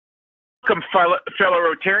Welcome, fellow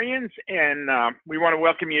Rotarians, and we want to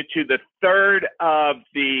welcome you to the third of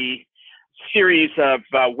the series of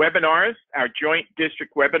webinars, our joint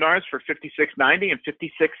district webinars for 5690 and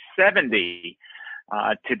 5670.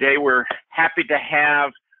 Today we're happy to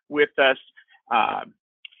have with us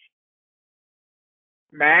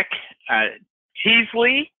Mac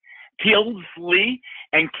Teasley,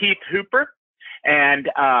 and Keith Hooper, and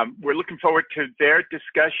we're looking forward to their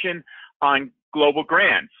discussion on global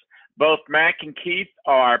grants. Both Mac and Keith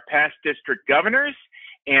are past district governors,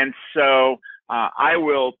 and so I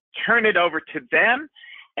will turn it over to them.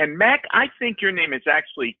 And Mac, I think your name is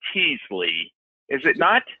actually Teasley, is it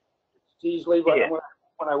not? Teasley, but yeah.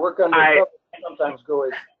 When I work under I sometimes go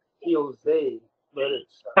as Teasley, but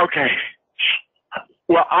it's okay.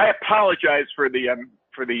 Well, I apologize for the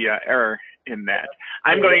error in that.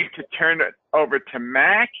 I'm going to turn it over to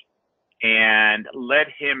Mac and let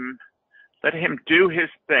him do his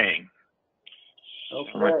thing.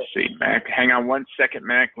 Okay. So let's see, Mac. Hang on one second,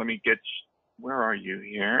 Mac. Let me get, where are you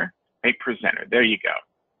here? Make presenter. There you go.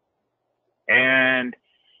 And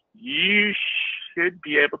you should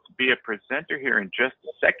be able to be a presenter here in just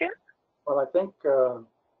a second. Well, I think I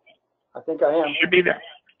am. You should be there.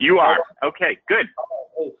 You are. Okay, good.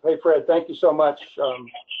 Hey, Fred, thank you so much. And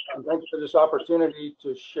thank you for this opportunity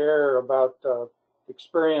to share about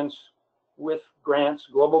experience with grants,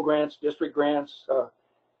 global grants, district grants,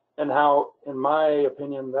 and how, in my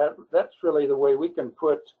opinion, that's really the way we can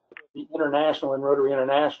put the international and Rotary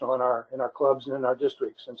International in our clubs and in our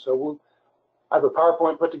districts. And so I have a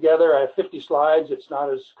PowerPoint put together. I have 50 slides. It's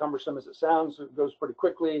not as cumbersome as it sounds. It goes pretty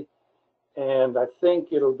quickly, and I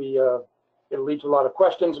think it'll lead to a lot of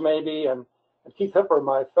questions maybe. And Keith Hooper,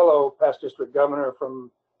 my fellow past district governor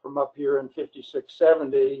from up here in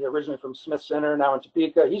 5670, originally from Smith Center, now in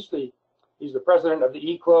Topeka. He's the president of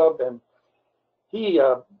the E Club, and he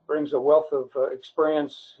brings a wealth of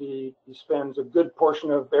experience. He spends a good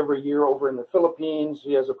portion of every year over in the Philippines.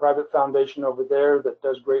 He has a private foundation over there that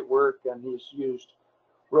does great work, and he's used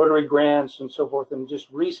Rotary Grants and so forth. And just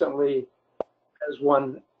recently has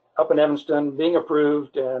one up in Evanston being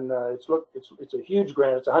approved, and it's a huge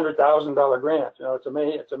grant. It's a $100,000 grant. You know, it's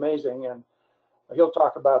amazing, and he'll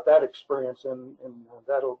talk about that experience, and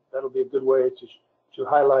that'll be a good way to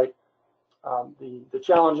highlight the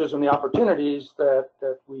challenges and the opportunities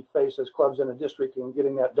that we face as clubs in a district in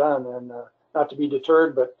getting that done, and not to be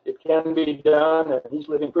deterred, but it can be done, and he's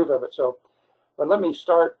living proof of it. So, but let me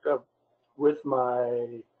start with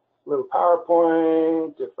my little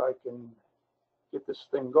PowerPoint, if I can get this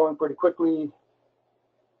thing going pretty quickly.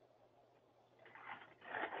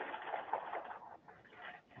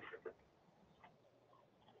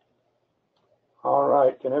 All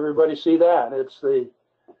right, can everybody see that? It's the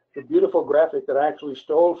beautiful graphic that I actually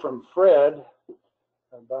stole from Fred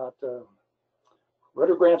about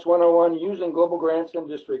Rotary Grants 101, using global grants and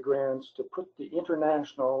district grants to put the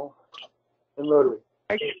international in Rotary.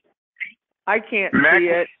 I can't Mac, see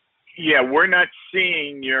it. Yeah, we're not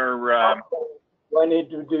seeing your do I need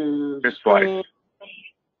to do slide?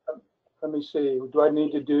 Let me see. Do I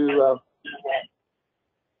need to do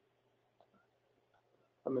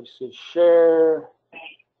let me see, share.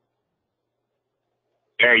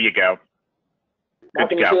 There you go. Good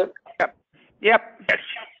to go. Yep. Yes.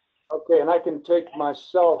 Okay, and I can take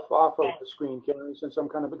myself off of the screen, can I, since I'm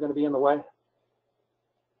kind of going to be in the way?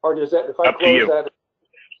 Or does that, if I close that, is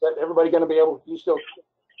that everybody going to be able, if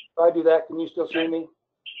I do that, can you still see me?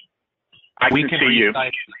 I can see you.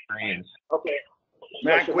 Okay.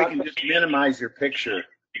 Mac, we can just minimize your picture.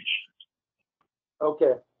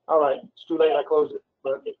 Okay. All right. It's too late. I closed it.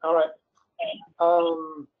 But all right.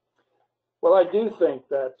 Well, I do think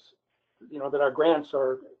that, that our grants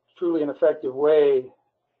are truly an effective way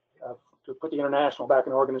to put the international back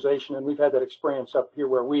in organization, and we've had that experience up here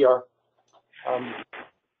where we are. I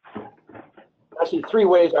see three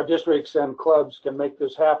ways our districts and clubs can make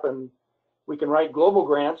this happen. We can write global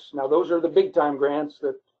grants. Now, those are the big time grants,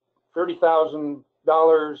 that $30,000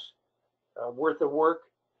 worth of work,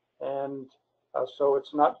 and so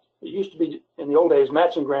it's not. It used to be in the old days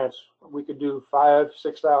matching grants. We could do $5,000,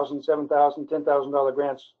 $6,000, $7,000, $10,000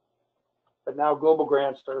 grants, but now global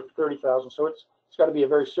grants are $30,000. So it's got to be a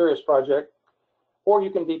very serious project. Or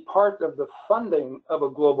you can be part of the funding of a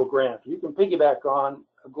global grant. You can piggyback on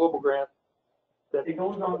a global grant. It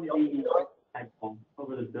goes on the iPhone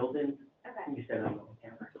over the building. You set it on the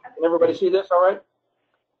camera. Can everybody see this? All right.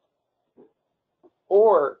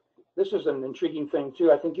 Or this is an intriguing thing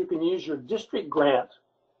too. I think you can use your district grant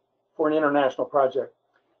for an international project.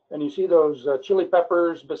 And you see those chili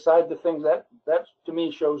peppers beside the things, that to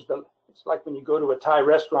me shows it's like when you go to a Thai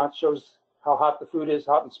restaurant, shows how hot the food is,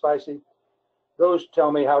 hot and spicy. those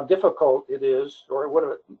tell me how difficult it is, or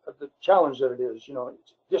what the challenge that it is. You know,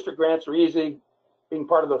 district grants are easy. Being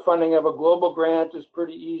part of the funding of a global grant is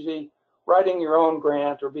pretty easy. Writing your own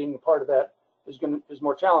grant or being a part of that is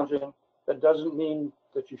more challenging. That doesn't mean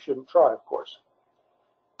that you shouldn't try, of course.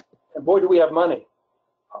 And boy, do we have money.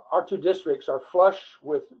 Our two districts are flush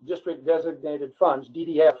with district designated funds,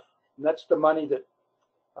 DDF, and that's the money that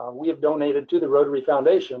we have donated to the Rotary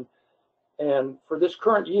Foundation. And for this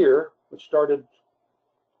current year, which started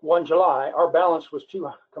 1 July, our balance was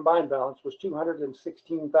combined balance was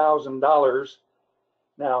 $216,000.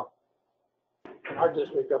 Now, in our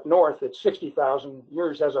district up north, it's 60,000.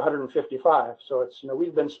 Yours has 155. So it's, you know,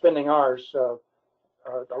 we've been spending ours a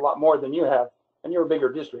lot more than you have, and you're a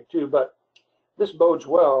bigger district too. But this bodes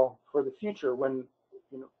well for the future when,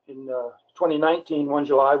 you know, in 2019, 1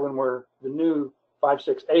 July, when we're the new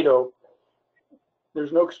 5680,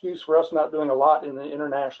 there's no excuse for us not doing a lot in the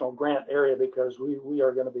international grant area because we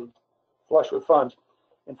are going to be flush with funds.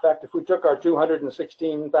 In fact, if we took our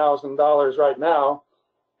 $216,000 right now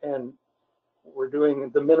and we're doing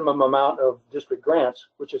the minimum amount of district grants,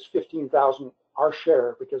 which is $15,000 our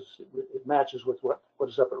share because it matches with what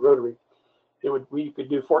is up at Rotary. We could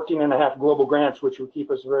do 14.5 global grants, which would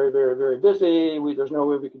keep us very, very, very busy. There's no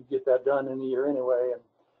way we could get that done in a year anyway.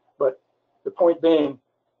 But the point being,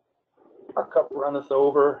 our cup runneth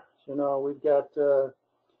over. You know, we've got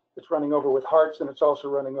it's running over with hearts, and it's also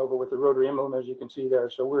running over with the Rotary emblem, as you can see there.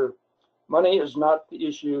 So money is not the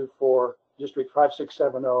issue for District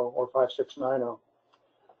 5670 or 5690.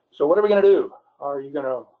 So what are we going to do? Are you going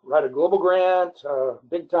to write a global grant,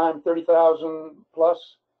 big time, 30,000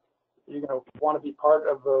 plus? You're going to want to be part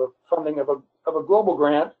of the funding of a global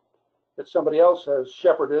grant that somebody else has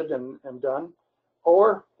shepherded and done,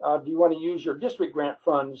 or do you want to use your district grant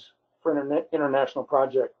funds for an international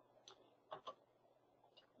project?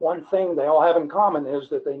 One thing they all have in common is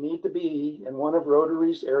that they need to be in one of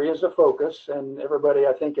Rotary's areas of focus, and everybody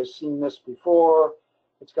I think has seen this before.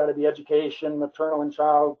 It's got to be education, maternal and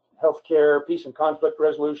child health care, peace and conflict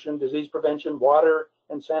resolution, disease prevention, water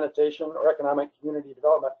and sanitation, or economic community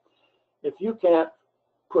development. If you can't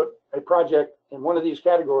put a project in one of these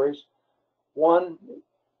categories, one,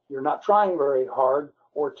 you're not trying very hard,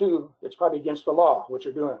 or two, it's probably against the law, what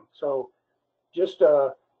you're doing. So just,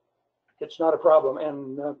 it's not a problem.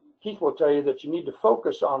 And Keith will tell you that you need to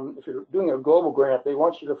focus on, if you're doing a global grant, they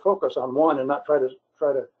want you to focus on one and not try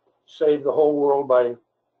to save the whole world by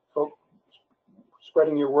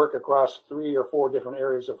spreading your work across 3 or 4 different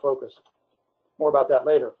areas of focus. More about that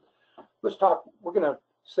later. Let's talk, we're going to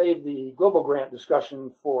save the global grant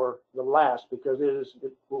discussion for the last because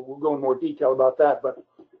we'll go in more detail about that. But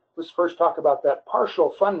let's first talk about that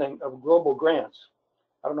partial funding of global grants.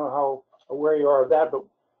 I don't know how aware you are of that, but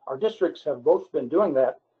our districts have both been doing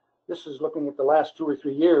that. This is looking at the last 2 or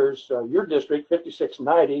 3 years. Your district,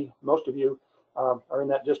 5690, most of you are in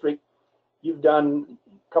that district. You've done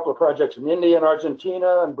a couple of projects in India and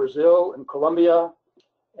Argentina and Brazil and Colombia.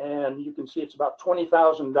 And you can see it's about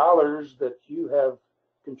 $20,000 that you have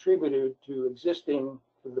contributed to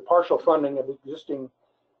the partial funding of existing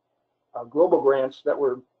global grants that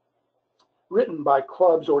were written by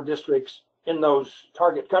clubs or districts in those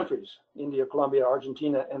target countries, India, Colombia,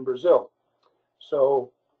 Argentina, and Brazil. So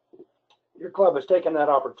your club has taken that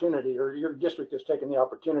opportunity, or your district has taken the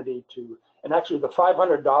opportunity to, and actually the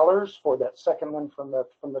 $500 for that second one from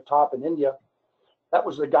the top in India, that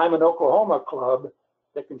was the Guyman, Oklahoma club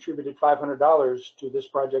that contributed $500 to this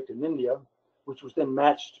project in India, which was then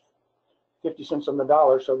matched 50 cents on the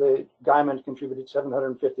dollar. So Guyman contributed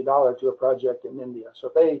 $750 to a project in India.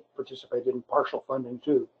 So they participated in partial funding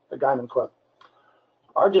too, the Guyman Club.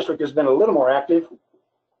 Our district has been a little more active.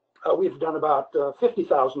 We've done about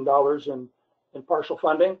 $50,000 in partial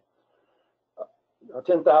funding,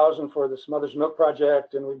 $10,000 for the Mother's Milk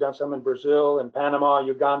Project, and we've done some in Brazil and Panama,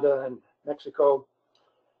 Uganda, and Mexico.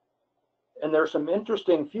 And there's some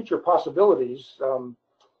interesting future possibilities.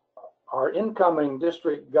 Our incoming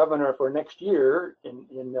district governor for next year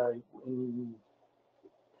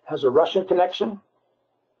has a Russian connection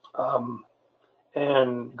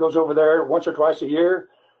and goes over there once or twice a year.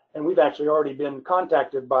 And we've actually already been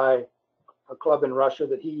contacted by a club in Russia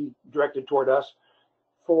that he directed toward us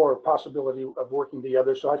for possibility of working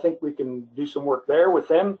together. So I think we can do some work there with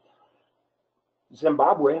them.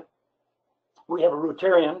 Zimbabwe, we have a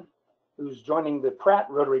Rotarian who's joining the Pratt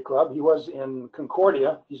Rotary Club. He was in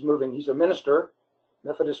Concordia. He's a minister,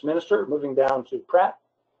 Methodist minister, moving down to Pratt.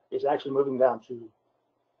 He's actually moving down to,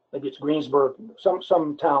 maybe it's Greensburg,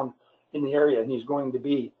 some town in the area, and he's going to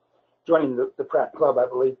be joining the Pratt Club, I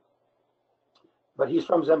believe. But he's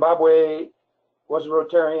from Zimbabwe, was a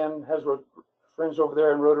Rotarian, has friends over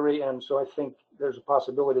there in Rotary, and so I think there's a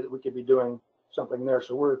possibility that we could be doing something there.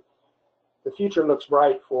 So the future looks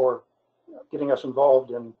bright for getting us involved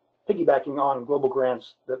in piggybacking on global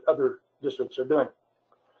grants that other districts are doing.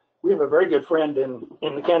 We have a very good friend in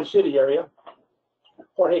the Kansas City area,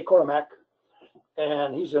 Jorge Coromac,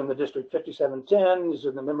 and he's in the District 5710. He's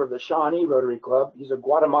a member of the Shawnee Rotary Club. He's a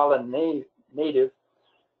Guatemalan native,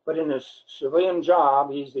 but in his civilian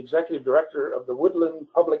job, he's the executive director of the Woodland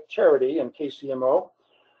Public Charity in KCMO.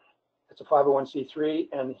 It's a 501c3,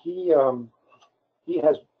 and he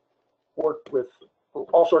has worked with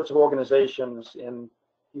all sorts of organizations, and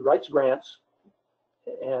he writes grants,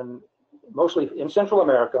 and mostly in Central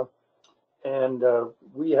America. And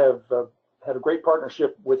we have had a great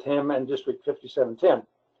partnership with him and District 5710.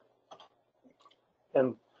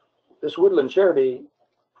 And this Woodland Charity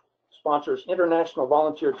sponsors international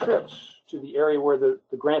volunteer trips to the area where the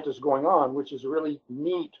grant is going on, which is a really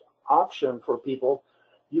neat option for people.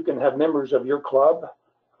 You can have members of your club,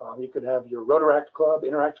 you could have your Rotaract Club,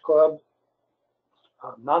 Interact Club,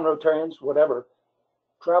 non-Rotarians, whatever,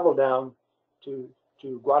 travel down to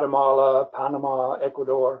Guatemala, Panama,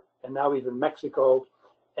 Ecuador, and now even Mexico,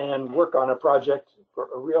 and work on a project for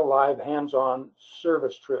a real live hands-on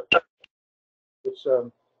service trip. It's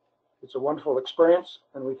a wonderful experience,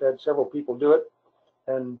 and we've had several people do it.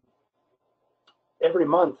 And every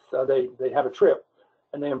month they have a trip,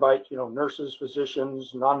 and they invite nurses,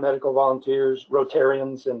 physicians, non-medical volunteers,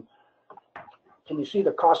 Rotarians, and can you see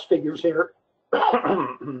the cost figures here?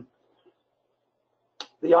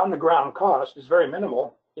 The on-the-ground cost is very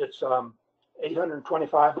minimal. It's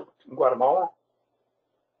 $825 in Guatemala,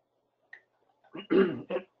 and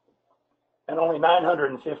only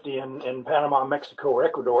 $950 in Panama, Mexico, or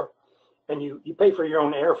Ecuador. And you pay for your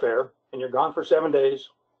own airfare, and you're gone for 7 days.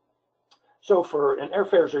 So and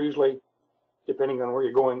airfares are usually, depending on where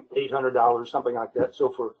you're going, $800, something like that. So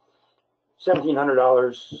for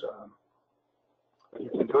 $1,700, you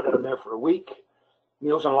can go down there for a week.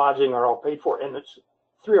 Meals and lodging are all paid for, and it's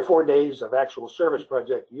 3 or 4 days of actual service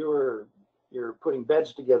project. You're putting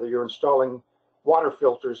beds together. You're installing water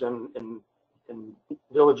filters in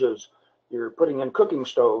villages. You're putting in cooking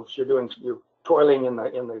stoves. You're toiling in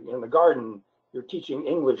the garden. You're teaching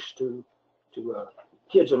English to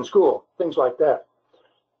kids in school, things like that.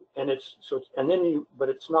 And but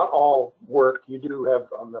it's not all work. You do have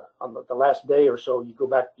on the last day or so, you go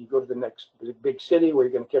to the big city where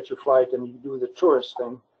you're going to catch your flight, and you do the tourist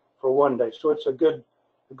thing for 1 day. So it's a good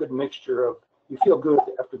mixture of, you feel good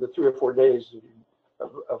after the 3 or 4 days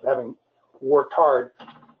of having worked hard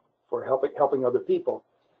for helping other people.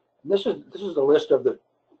 And this is the list of the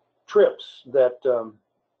trips that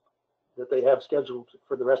they have scheduled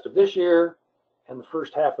for the rest of this year and the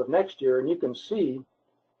first half of next year. And you can see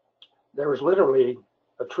there is literally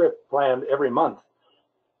a trip planned every month,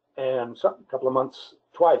 and a couple of months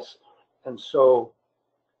twice. And so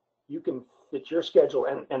you can fit your schedule,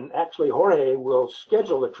 and actually Jorge will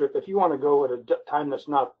schedule the trip. If you want to go at a time that's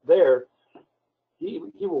not there, he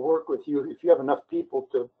will work with you. If you have enough people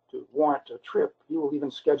to warrant a trip, he will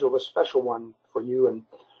even schedule a special one for you. And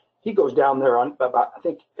he goes down there on about, I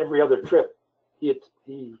think, every other trip. He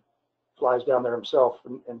flies down there himself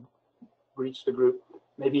and greets the group,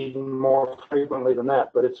 maybe even more frequently than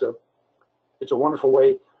that. But it's a wonderful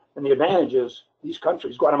way. And the advantage is these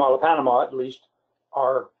countries, Guatemala, Panama at least,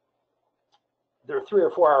 they're a 3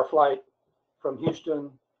 or 4 hour flight from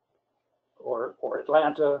Houston or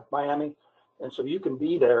Atlanta, Miami. And so you can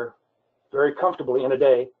be there very comfortably in a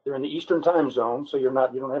day. They're in the Eastern time zone, so you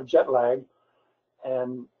don't have jet lag.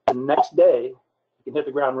 And the next day you can hit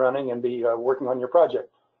the ground running and be working on your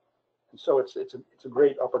project. And so it's a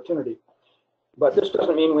great opportunity. But this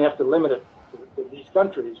doesn't mean we have to limit it to these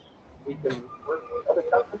countries. We can work with other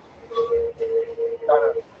countries.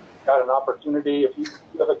 Got an opportunity, if you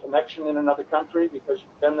have a connection in another country because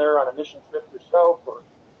you've been there on a mission trip yourself, or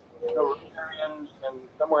Rotarians and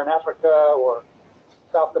somewhere in Africa or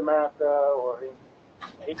South America or in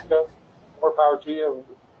Asia, more power to you.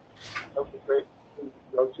 That would be great to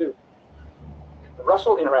go to. The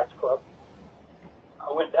Russell Interact Club,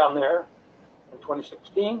 I went down there in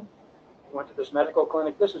 2016. Went to this medical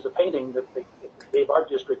clinic. This is a painting that they gave our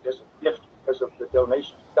district as a gift because of the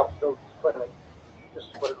donation, self-built clinic. This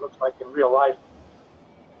is what it looks like in real life.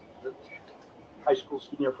 The high school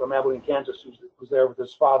senior from Abilene, Kansas, who's there with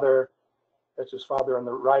his father. That's his father on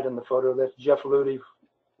the right in the photo. That's Jeff Luty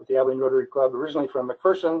with the Abilene Rotary Club, originally from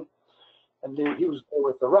McPherson. And he was there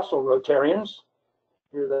with the Russell Rotarians.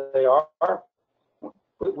 Here they are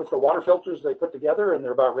with the water filters they put together, and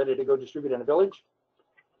they're about ready to go distribute in a village.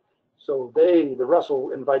 So the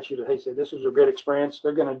Russell invites you to, hey, say, this was a great experience.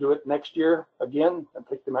 They're going to do it next year again. I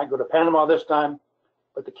think they might go to Panama this time,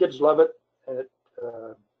 but the kids love it, and it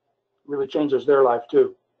really changes their life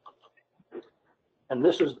too. And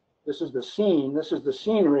this is the scene. This is the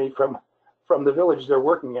scenery from the village they're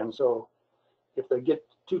working in. So if they get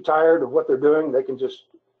too tired of what they're doing, they can just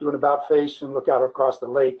do an about face and look out across the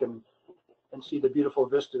lake and see the beautiful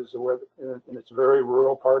vistas of where, and it's a very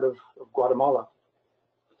rural part of Guatemala.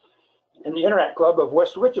 And the Interact Club of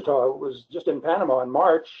West Wichita was just in Panama in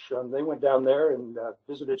March. They went down there and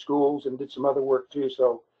visited schools and did some other work too.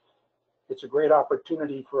 So it's a great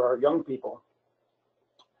opportunity for our young people.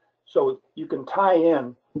 So you can tie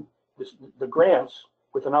in the grants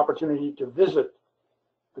with an opportunity to visit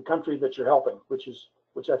the country that you're helping, which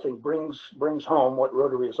I think brings home what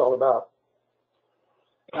Rotary is all about.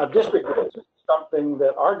 Now, district grants is something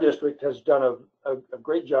that our district has done a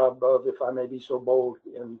great job of, if I may be so bold,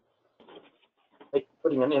 in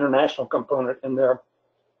putting an international component in there.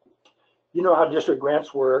 You know how district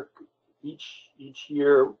grants work. Each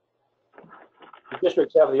year, the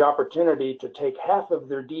districts have the opportunity to take half of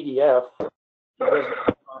their DDF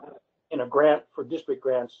in a grant for district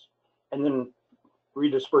grants, and then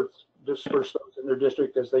disperse those in their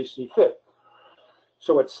district as they see fit.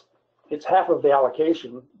 So it's half of the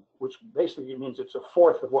allocation, which basically means it's a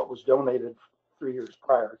fourth of what was donated 3 years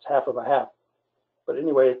prior. It's half of a half. But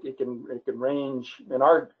anyway, it can range in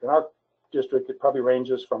our district. It probably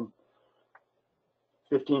ranges from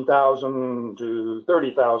 15,000 to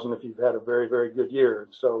 30,000 if you've had a very, very good year.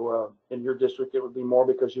 So in your district, it would be more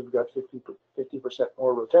because you've got 50%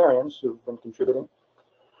 more Rotarians who've been contributing.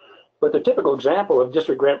 But the typical example of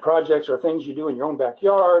district grant projects are things you do in your own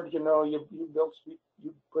backyard. You know, you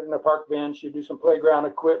put in a park bench, you do some playground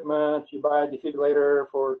equipment, you buy a defibrillator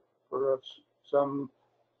for some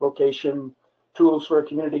location, tools for a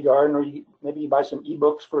community garden, or maybe you buy some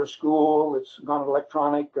ebooks for a school. It's gone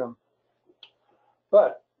electronic.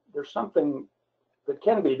 But there's something that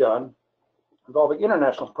can be done involving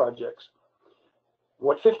international projects.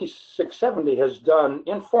 What 5670 has done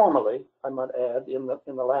informally, I might add, in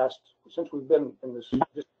the last, since we've been in this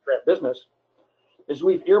district grant business, is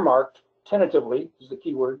we've earmarked, tentatively is the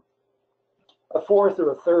key word, a fourth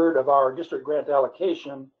or a third of our district grant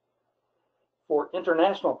allocation for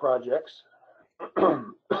international projects.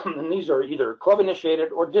 And these are either club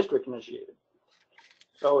initiated or district initiated.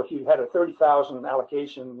 So if you had a 30,000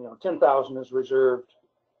 allocation, 10,000 is reserved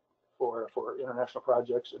for international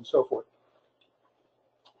projects and so forth.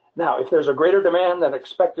 Now, if there's a greater demand than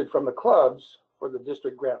expected from the clubs for the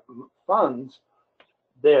district grant funds,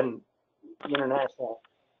 then the international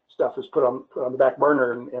stuff is put on the back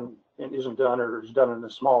burner and isn't done, or is done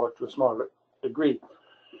to a smaller degree.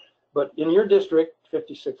 But in your district,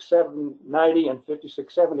 5690 and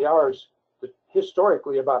 5670 hours,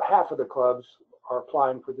 historically about half of the clubs are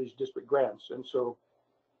applying for these district grants. And so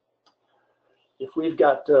if we've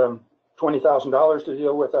got $20,000 to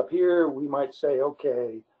deal with up here, we might say,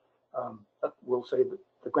 okay, we'll say that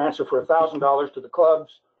the grants are for $1,000 to the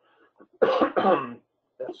clubs.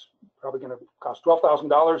 That's probably going to cost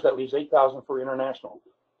 $12,000. That leaves $8,000 for international.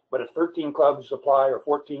 But if 13 clubs apply, or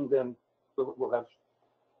 14, then we'll have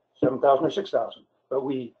 $7,000 or $6,000. But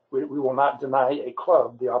we will not deny a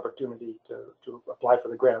club the opportunity to apply for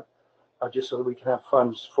the grant, just so that we can have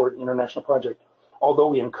funds for an international project. Although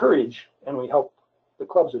we encourage and we help the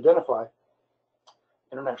clubs identify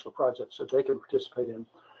international projects that they can participate in.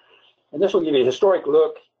 And this will give you a historic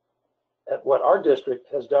look at what our district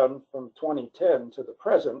has done from 2010 to the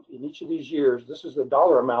present. In each of these years, this is the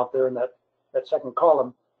dollar amount there in that second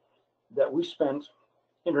column that we spent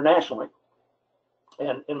internationally.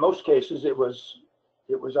 And in most cases, it was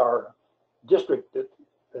our district that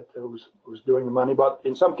was doing the money. But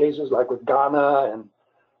in some cases, like with Ghana and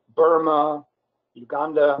Burma,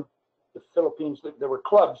 Uganda, the Philippines, there were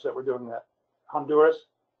clubs that were doing that. Honduras.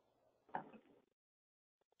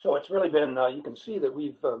 So it's really been, you can see that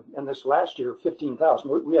we've, in this last year, 15,000,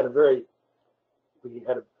 we had a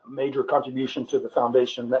major contribution to the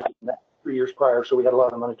foundation that 3 years prior, so we had a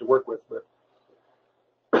lot of money to work with, but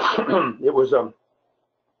it was, and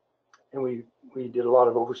we did a lot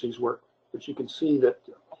of overseas work, but you can see that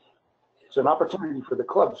it's an opportunity for the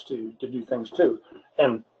clubs to do things too.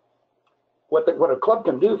 And what a club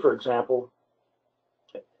can do, for example,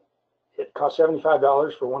 it costs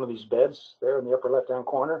 $75 for one of these beds there in the upper left-hand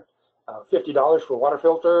corner, $50 for a water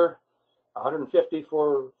filter,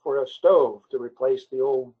 $150 for a stove to replace the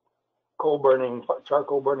old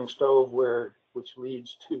charcoal burning stove,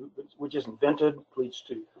 which isn't vented, leads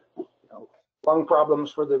to lung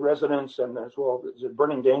problems for the residents, and as well as a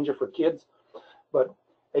burning danger for kids. But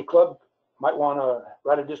a club might want to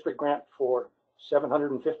write a district grant for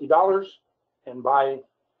 $750 and buy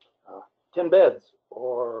 10 beds,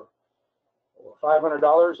 or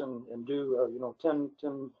 $500 and do 10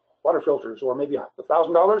 water filters, or maybe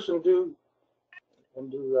 $1,000 and do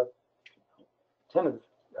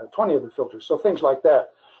 20 of the filters. So things like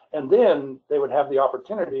that. And then they would have the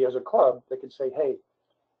opportunity as a club, they could say, hey,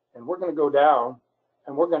 and we're going to go down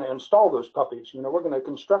and we're going to install those puppies. We're going to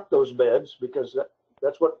construct those beds, because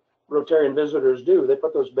that's what Rotarian visitors do. They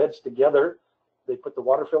put those beds together, they put the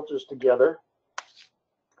water filters together,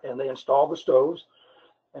 and they install the stoves.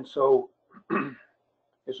 And so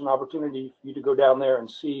it's an opportunity for you to go down there and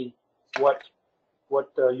see what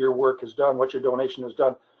your work has done, what your donation has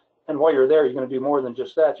done. And while you're there, you're going to do more than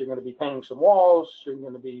just that. You're going to be painting some walls. You're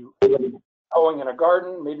going to be mowing in a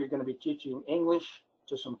garden. Maybe you're going to be teaching English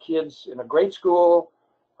to some kids in a grade school.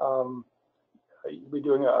 You'll be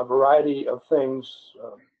doing a variety of things.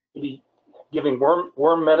 Maybe giving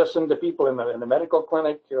worm medicine to people in the medical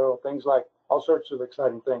clinic. Things like all sorts of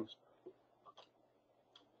exciting things.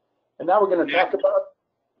 And now we're going to talk about.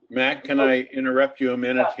 Mac, can I interrupt you a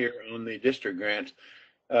minute here on the district grant?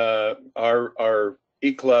 Our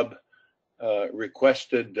E-Club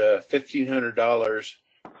requested $1,500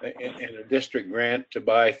 in a district grant to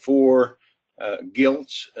buy 4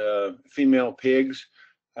 gilts, female pigs,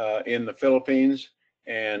 in the Philippines.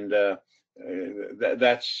 And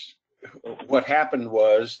that's what happened,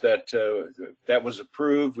 was that that was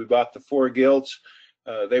approved. We bought the 4 gilts.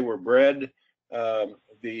 They were bred.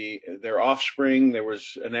 Their offspring, there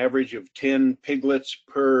was an average of 10 piglets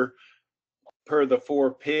per the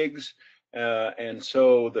 4 pigs, and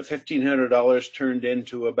so the $1,500 turned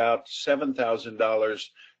into about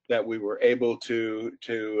 $7,000 that we were able to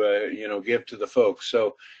give to the folks.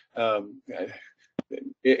 So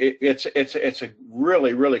it's a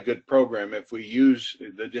really good program if we use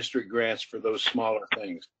the district grants for those smaller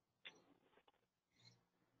things.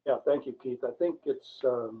 Yeah, thank you, Keith. I think it's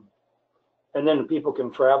and then people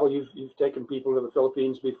can travel. You've taken people to the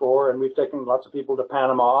Philippines before, and we've taken lots of people to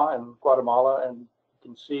Panama and Guatemala, and you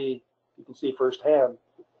can see firsthand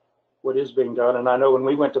what is being done. And I know when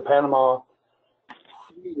we went to Panama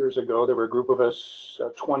 3 years ago, there were a group of us,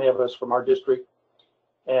 20 of us from our district,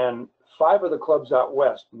 and 5 of the clubs out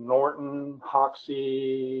west, Norton,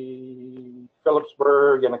 Hoxie,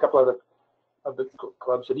 Phillipsburg, and a couple other of the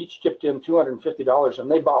clubs had each chipped in $250,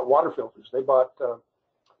 and they bought water filters. They bought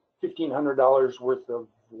 $1,500 worth of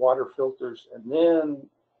water filters, and then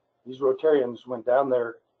these Rotarians went down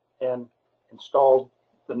there and installed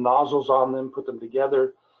the nozzles on them, put them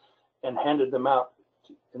together, and handed them out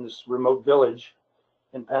in this remote village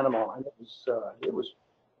in Panama. And it was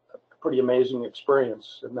a pretty amazing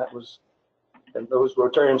experience. And those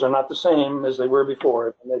Rotarians are not the same as they were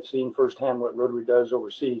before, and they've seen firsthand what Rotary does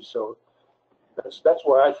overseas. So that's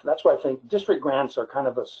why I think district grants are kind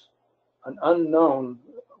of an unknown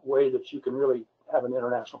way that you can really have an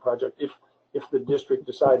international project if the district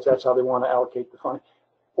decides that's how they want to allocate the funding,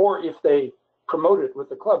 or if they promote it with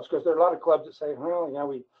the clubs, because there are a lot of clubs that say, well, yeah,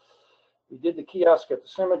 we did the kiosk at the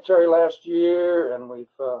cemetery last year, and we've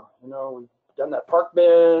done that park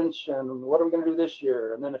bench, and what are we going to do this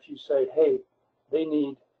year? And then if you say, hey, they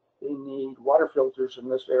need water filters in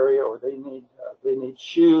this area, or they need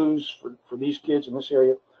shoes for these kids in this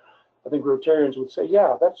area, I think Rotarians would say,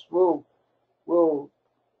 yeah, we'll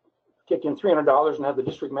kick in $300 and have the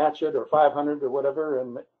district match it, or $500 or whatever,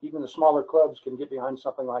 and even the smaller clubs can get behind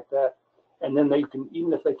something like that. And then they can,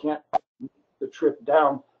 even if they can't make the trip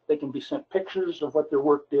down, they can be sent pictures of what their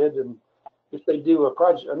work did. And if they do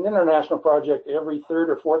an international project every 3rd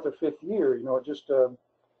or 4th or 5th year, it just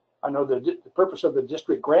I know the purpose of the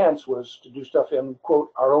district grants was to do stuff in,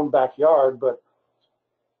 quote, our own backyard, but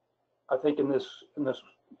I think in the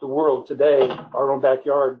world today, our own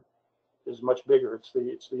backyard is much bigger. It's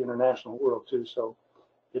the international world too. So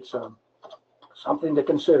it's something to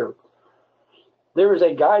consider. There is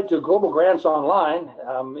a guide to global grants online.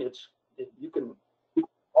 You can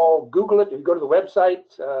all Google it. You go to the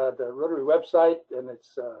website, the Rotary website, and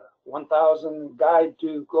it's 1000 Guide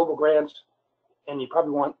to Global Grants. And you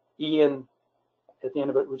probably want Ian at the end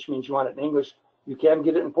of it, which means you want it in English. You can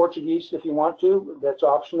get it in Portuguese if you want to. That's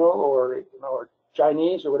optional, or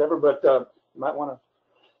Chinese or whatever. But you might want to.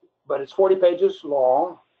 But it's 40 pages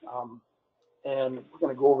long, and we're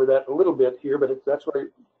going to go over that a little bit here. But that's where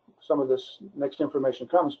some of this next information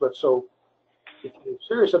comes. But so, if you're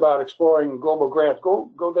serious about exploring global grants,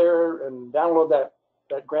 go there and download that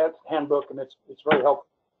grant handbook, and it's very helpful.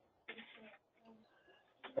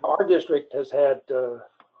 Our district has had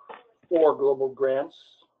 4 global grants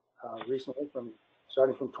recently,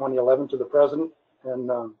 starting from 2011 to the present. and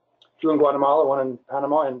two in Guatemala, one in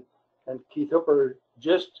Panama, and Keith Hooper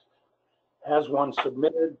just has one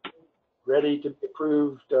submitted, ready to be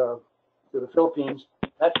approved to the Philippines.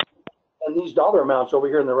 And these dollar amounts over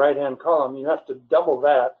here in the right-hand column, you have to double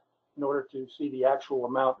that in order to see the actual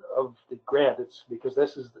amount of the grant. It's because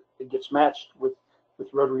it gets matched with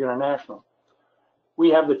Rotary International. We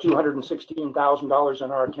have the $216,000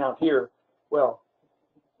 in our account here. Well,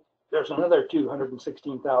 there's another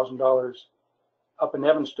 $216,000 up in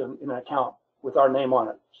Evanston in an account with our name on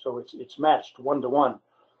it. So it's matched 1-to-1.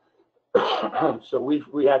 So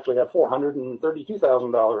we actually have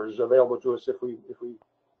 $432,000 available to us if we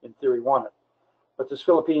in theory want it. But this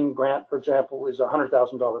Philippine grant, for example, is a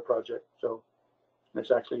 $100,000 project. So it's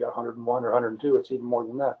actually 101 or 102. It's even more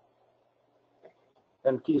than that.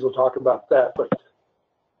 And Keys will talk about that. But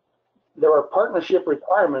there are partnership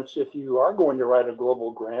requirements if you are going to write a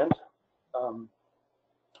global grant.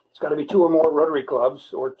 It's got to be 2 or more Rotary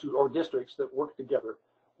clubs or districts that work together.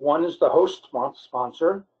 One is the host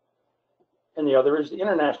sponsor, and the other is the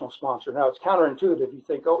international sponsor. Now, it's counterintuitive. You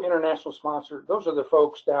think, oh, international sponsor, those are the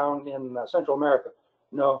folks down in Central America.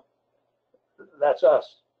 No, that's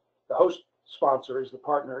us. The host sponsor is the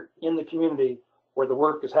partner in the community where the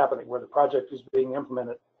work is happening, where the project is being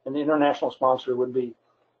implemented. And the international sponsor would be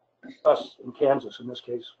us in Kansas in this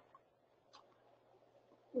case.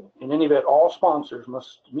 In any event, all sponsors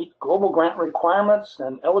must meet global grant requirements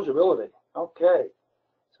and eligibility. Okay,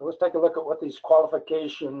 so let's take a look at what these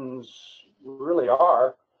qualifications really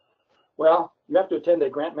are. Well, you have to attend a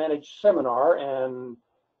grant managed seminar, and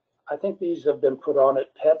I think these have been put on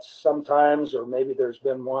at PETS sometimes, or maybe there's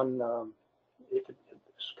been one,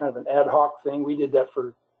 it's kind of an ad hoc thing. We did that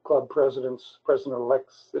for club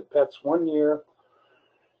president-elects at PETS one year.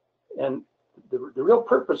 And the real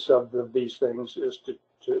purpose of these things is to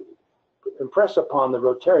impress upon the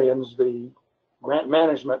Rotarians the grant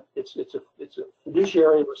management. It's a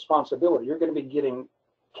fiduciary responsibility. You're going to be getting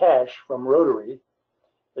cash from Rotary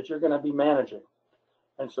that you're going to be managing,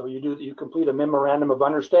 and so you complete a memorandum of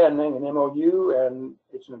understanding, an MOU, and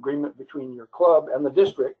it's an agreement between your club and the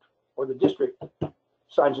district, or the district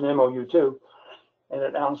signs an MOU too, and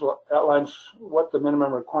it outlines what the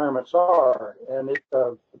minimum requirements are, and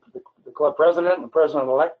the club president and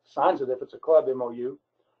president-elect signs it if it's a club MOU,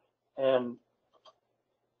 and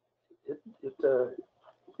it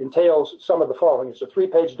entails some of the following. It's a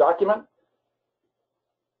 3-page document.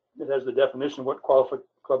 It has the definition of what club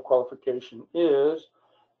qualification is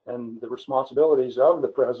and the responsibilities of the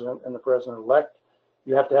president and the president-elect.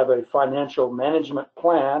 You have to have a financial management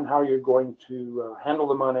plan, how you're going to handle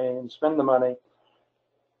the money and spend the money.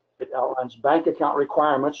 It outlines bank account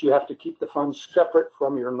requirements. You have to keep the funds separate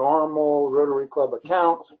from your normal Rotary Club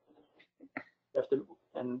account. You have to,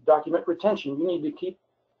 and document retention. You need to keep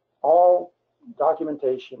all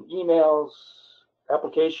documentation, emails,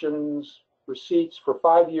 applications, receipts for a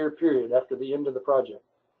 5-year period after the end of the project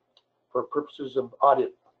for purposes of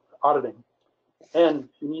auditing. And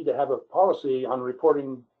you need to have a policy on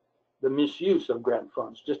reporting the misuse of grant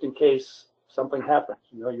funds, just in case something happens.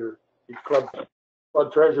 You know, your club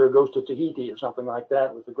treasurer goes to Tahiti or something like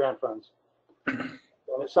that with the grant funds. And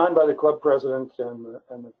it's signed by the club president and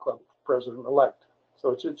the club president-elect. So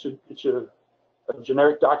it's a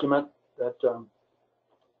generic document that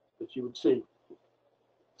you would see.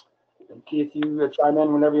 And Keith, you chime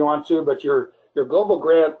in whenever you want to, but your global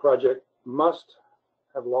grant project must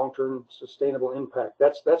have long-term sustainable impact.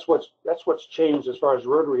 That's what's changed as far as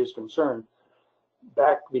Rotary is concerned.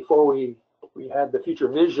 Back before we had the Future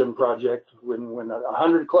Vision project, when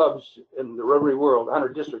 100 clubs in the Rotary world,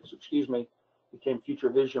 100 districts, excuse me, became Future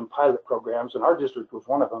Vision pilot programs, and our district was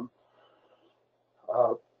one of them.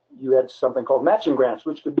 You had something called matching grants,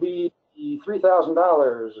 which could be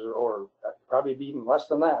 $3,000 or probably be even less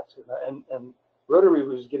than that. And Rotary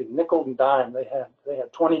was getting nickel and dime. They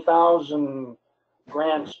had 20,000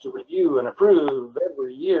 grants to review and approve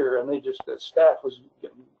every year, and the staff was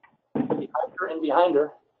getting behind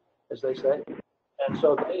her, as they say. And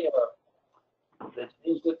so they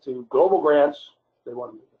changed it to global grants. They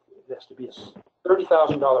wanted it has to be a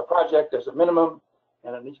 $30,000 project as a minimum,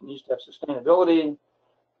 and it needs to have sustainability.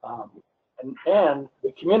 And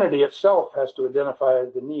the community itself has to identify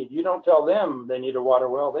the need. You don't tell them they need a water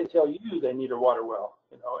well; they tell you they need a water well.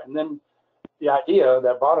 You know, and then the idea,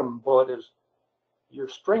 that bottom bullet, is you're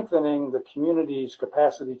strengthening the community's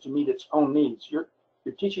capacity to meet its own needs. You're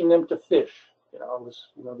teaching them to fish.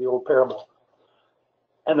 The old parable.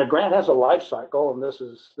 And the grant has a life cycle, and this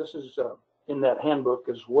is in that handbook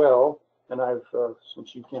as well. And I've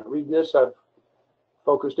since you can't read this, I've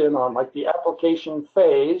focused in on like the application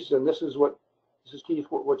phase, and this is what this is Keith,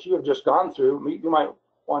 what you have just gone through. You might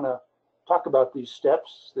want to talk about these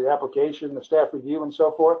steps, the application, the staff review, and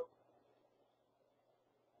so forth.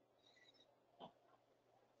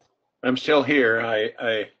 I'm still here.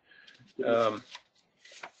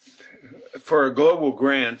 For a global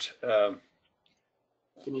grant,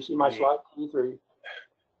 Can you see my slide, Keith? Or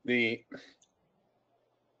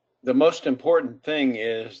the most important thing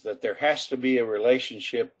is that there has to be a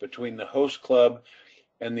relationship between the host club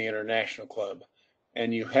and the international club,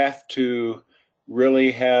 and you have to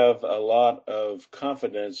really have a lot of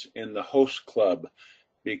confidence in the host club,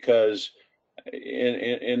 because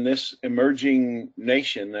in this emerging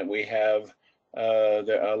nation that we have,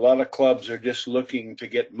 a lot of clubs are just looking to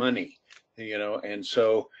get money, and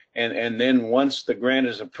so and then once the grant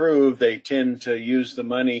is approved, they tend to use the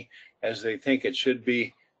money as they think it should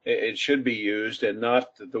be used, and not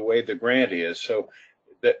the way the grant is. So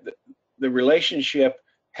the relationship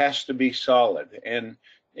has to be solid, and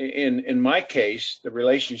in my case, the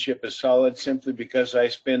relationship is solid simply because I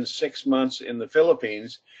spend 6 months in the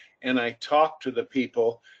Philippines and I talk to the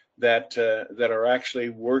people that are actually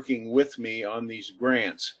working with me on these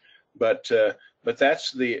grants. But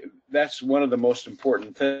that's one of the most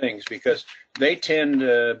important things, because they tend,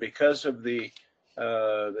 because of the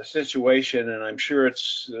situation, and I'm sure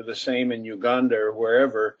it's the same in Uganda or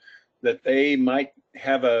wherever, that they might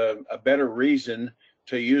have a better reason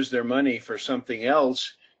to use their money for something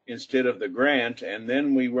else instead of the grant, and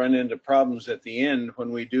then we run into problems at the end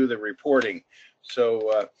when we do the reporting.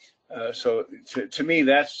 So to me,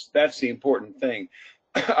 that's the important thing.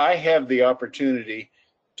 I have the opportunity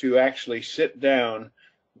to actually sit down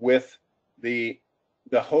with the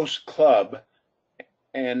host club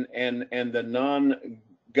and the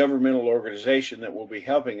non-governmental organization that will be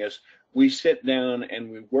helping us. We sit down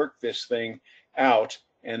and we work this thing out,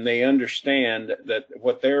 and they understand that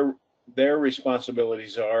what their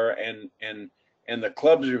responsibilities are, and the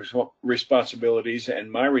club's responsibilities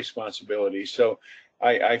and my responsibilities. So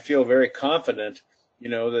I feel very confident,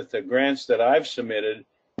 that the grants that I've submitted,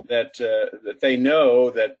 that they know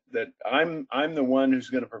that I'm the one who's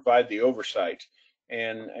going to provide the oversight.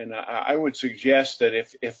 And I would suggest that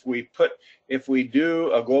if we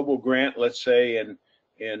do a global grant, let's say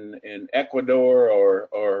in Ecuador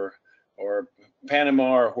or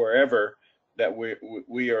Panama or wherever, that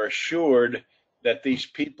we are assured that these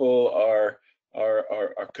people are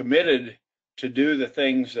committed to do the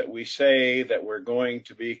things that we say that we're going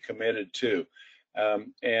to be committed to.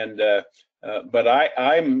 But I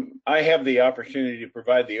have the opportunity to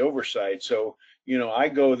provide the oversight. So, I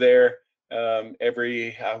go there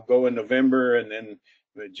I'll go in November, and then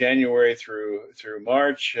January through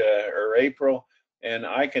March or April, and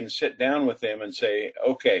I can sit down with them and say,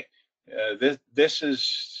 okay, this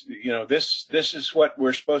is this is what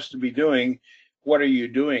we're supposed to be doing. What are you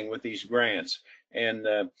doing with these grants? And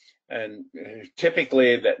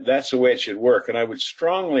typically that's the way it should work. And I would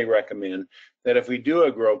strongly recommend that if we do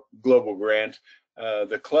a global grant,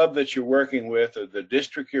 the club that you're working with or the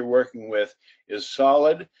district you're working with is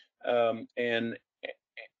solid, and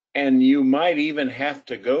you might even have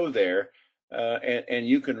to go there, and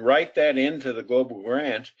you can write that into the global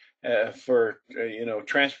grant for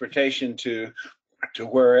transportation to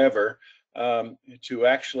wherever, to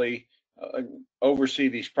actually oversee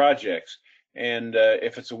these projects. And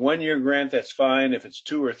if it's a 1-year grant, that's fine. If it's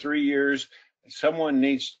 2 or 3 years, someone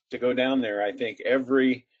needs to go down there, I think,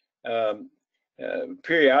 every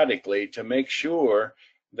periodically, to make sure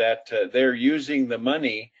that they're using the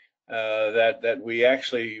money that we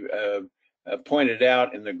actually pointed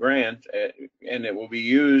out in the grant, and it will be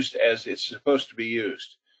used as it's supposed to be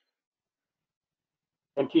used.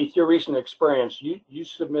 And Keith, your recent experience, you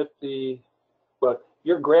submit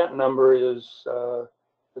your grant number is it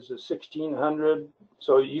 1,600?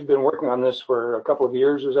 So you've been working on this for a couple of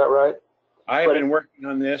years, is that right? I've been working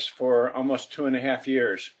on this for almost 2.5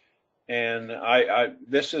 years, and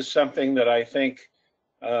this is something that I think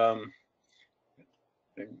that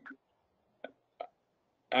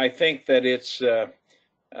it's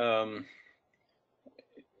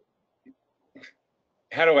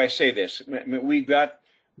how do I say this?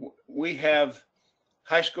 We have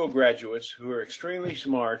high school graduates who are extremely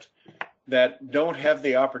smart that don't have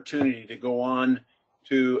the opportunity to go on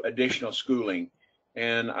to additional schooling.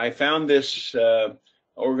 And I found this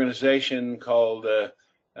organization called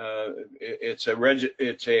it's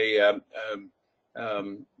a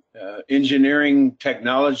engineering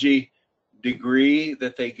technology degree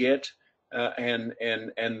that they get, and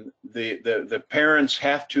the parents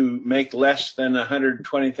have to make less than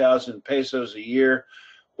 120,000 pesos a year,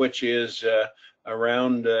 which is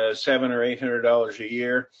around $700 or $800 a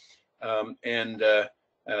year. And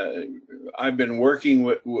I've been working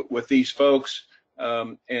with these folks,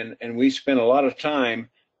 and we spent a lot of time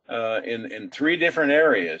in 3 different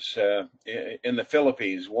areas in the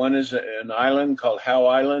Philippines. One is an island called Hao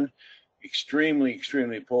Island, extremely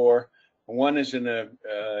poor. One is in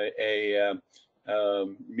a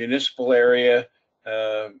municipal area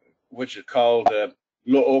which is called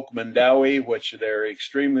Look Mandawi, which they're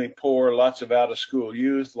extremely poor, lots of out-of-school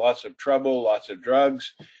youth, lots of trouble, lots of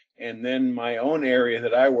drugs. And then my own area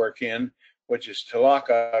that I work in, which is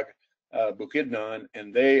Talakag, Bukidnon,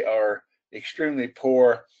 and they are extremely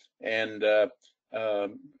poor. And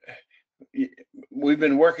we've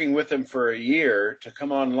been working with them for a year to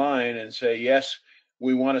come online and say, yes,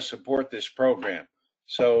 we want to support this program.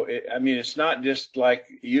 So, I mean, it's not just like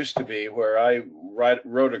it used to be where I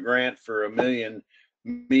wrote a grant for 1 million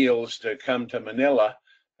meals to come to Manila,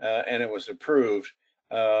 and it was approved.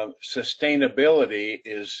 Sustainability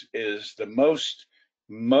is the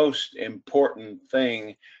most important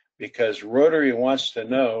thing, because Rotary wants to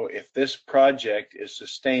know if this project is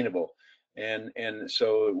sustainable. And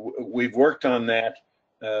so we've worked on that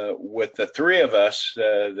with the 3 of us,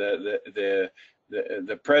 the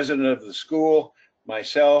president of the school,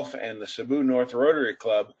 myself, and the Cebu North Rotary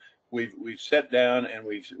Club. We've sat down and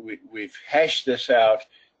we've hashed this out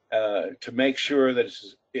to make sure that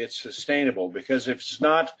it's sustainable, because if it's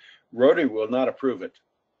not, Rotary will not approve it.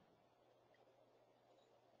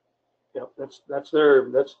 Yeah, that's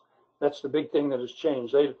the big thing that has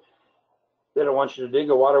changed. They don't want you to dig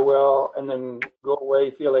a water well and then go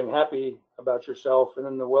away feeling happy about yourself, and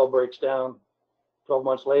then the well breaks down 12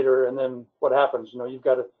 months later, and then what happens? You know, you've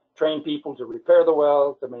got to train people to repair the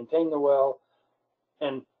well, to maintain the well.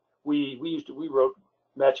 And we wrote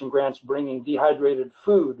matching grants bringing dehydrated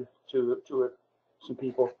food to some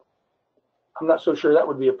people. I'm not so sure that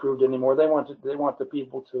would be approved anymore. They want the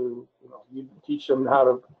people to, you teach them how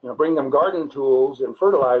to, bring them garden tools and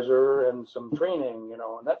fertilizer and some training,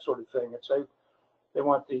 and that sort of thing. They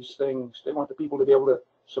want these things. They want the people to be able to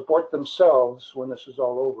support themselves when this is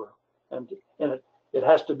all over. And it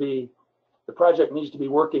has to be, the project needs to be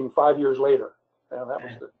working 5 years later. And that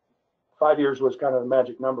was 5 years was kind of the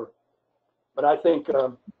magic number. But I think,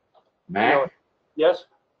 Mac? Yes.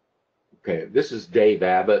 Okay, this is Dave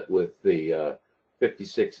Abbott with the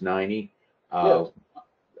 5690. Yes.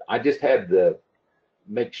 I just had to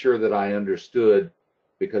make sure that I understood,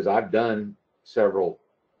 because I've done several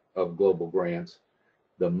of global grants.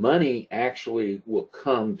 The money actually will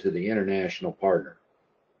come to the international partner,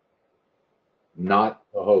 not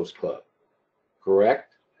the host club,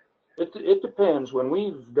 correct? It depends. When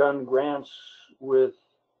we've done grants with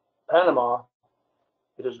Panama,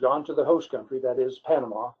 it has gone to the host country, that is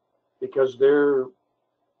Panama, because they've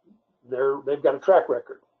got a track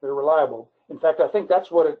record. They're reliable. In fact, I think that's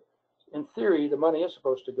what in theory, the money is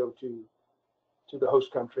supposed to go to the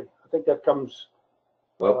host country. I think that comes.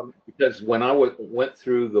 Well, because when I went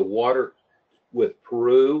through the water with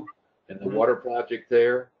Peru and the water project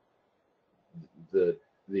there,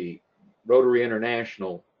 the Rotary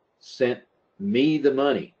International sent me the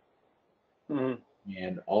money,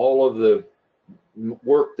 and all of the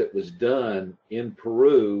work that was done in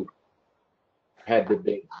Peru had to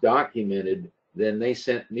be documented. Then they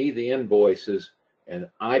sent me the invoices and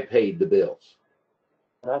I paid the bills.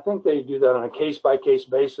 And I think they do that on a case-by-case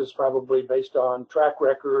basis, probably based on track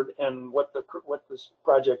record and what this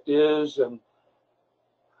project is and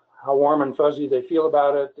how warm and fuzzy they feel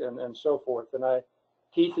about it, and so forth. And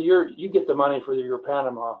Keith, you get the money for your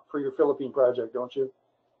Panama, for your Philippine project, don't you?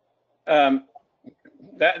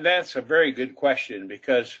 That's a very good question,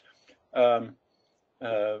 because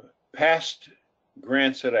past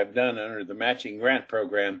grants that I've done under the matching grant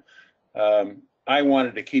program, I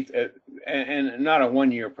wanted to keep, and not a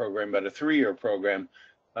 1-year program, but a 3-year program.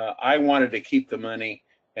 I wanted to keep the money,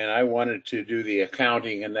 and I wanted to do the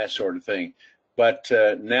accounting and that sort of thing. But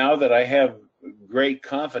now that I have great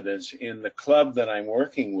confidence in the club that I'm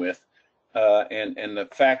working with, and the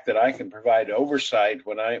fact that I can provide oversight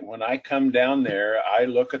when I come down there, I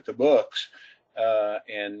look at the books,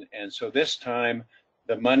 and so this time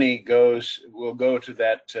the money will go to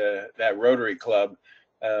that Rotary Club.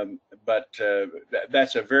 But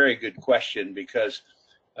that's a very good question, because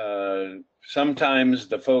sometimes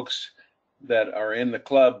the folks that are in the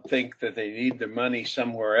club think that they need the money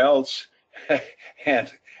somewhere else, and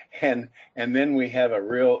then we have a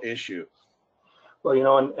real issue.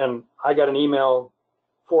 Well, and I got an email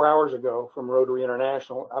 4 hours ago from Rotary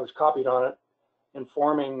International. I was copied on it,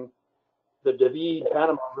 informing the David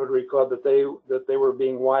Panama Rotary Club that they were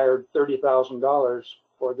being wired $30,000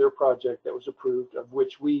 for their project that was approved, of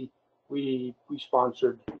which we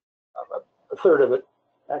sponsored a third of it,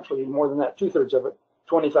 actually more than that, 2/3 of it.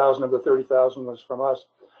 20,000 of the 30,000 was from us.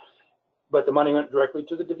 But the money went directly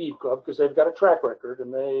to the DeVive Club because they've got a track record,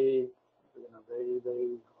 and they've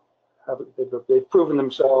proven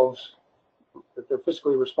themselves that they're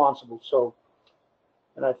fiscally responsible. So,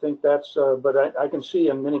 and I think that's, but I can see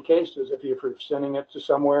in many cases if you're sending it to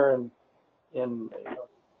somewhere in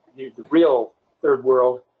the real third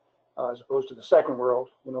world as opposed to the second world,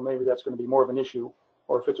 maybe that's going to be more of an issue.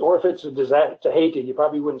 Or if it's a disaster to Haiti, you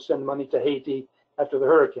probably wouldn't send money to Haiti after the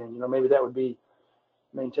hurricane. Maybe that would be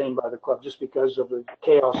maintained by the club just because of the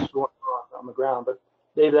chaos going on the ground. But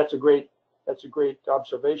Dave, that's a great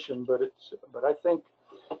observation. But I think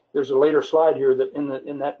there's a later slide here that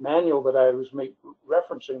in that manual that I was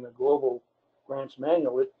referencing, the Global Grants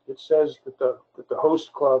Manual, it says that the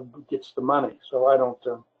host club gets the money. So I don't,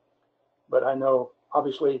 but I know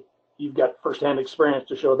obviously you've got firsthand experience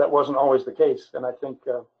to show that wasn't always the case. And I think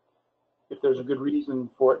if there's a good reason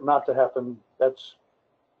for it not to happen, that's.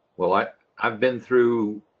 Well, I've been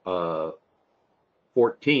through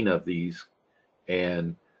 14 of these,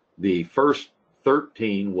 and the first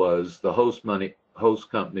 13 was the host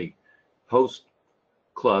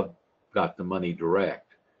club got the money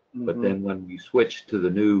direct. Mm-hmm. But then when we switched to the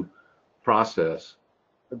new process,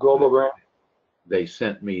 the global grant, they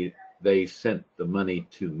sent the money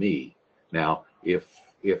to me. Now, if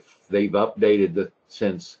they've updated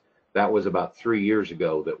since that was about 3 years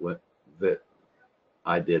ago that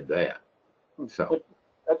I did that. So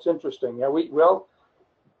that's interesting. Yeah,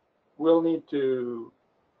 we'll need to.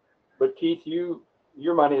 But Keith,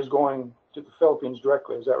 your money is going to the Philippines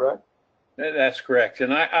directly. Is that right? That's correct.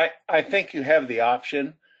 And I think you have the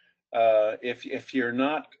option. If you're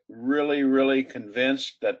not really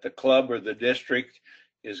convinced that the club or the district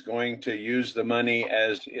is going to use the money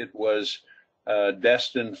as it was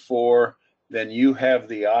destined for, then you have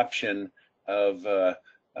the option of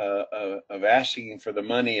asking for the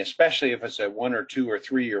money, especially if it's a 1 or 2 or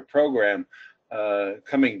 3 year program,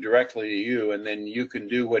 coming directly to you, and then you can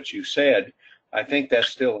do what you said. I think that's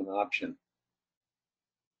still an option.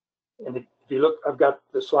 And if you look, I've got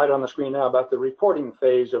the slide on the screen now about the reporting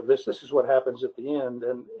phase of this. This is what happens at the end.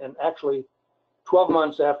 And actually, 12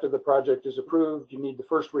 months after the project is approved, you need the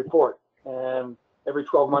first report. And every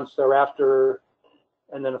 12 months thereafter,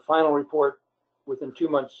 and then a final report within 2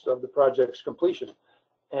 months of the project's completion.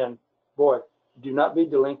 And boy, do not be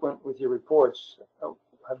delinquent with your reports.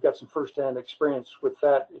 I've got some firsthand experience with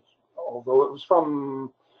that, although it was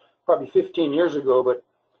from probably 15 years ago, but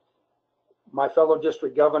my fellow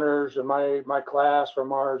district governors and my class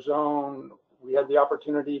from our zone, we had the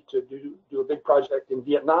opportunity to do a big project in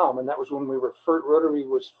Vietnam, and that was when Rotary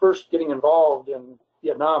was first getting involved in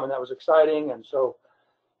Vietnam, and that was exciting. And so,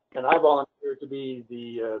 and I volunteered to be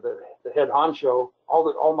the head honcho.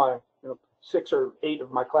 All my 6 or 8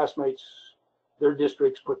 of my classmates, their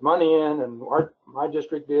districts put money in, and my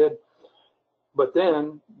district did. But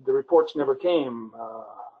then the reports never came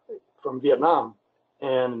from Vietnam,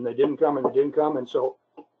 and they didn't come, and so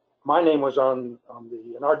my name was and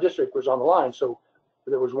our district was on the line. So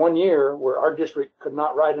there was 1 year where our district could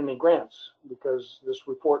not write any grants because this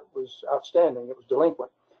report was outstanding. It was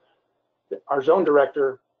delinquent. Our zone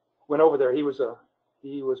director went over there. He was a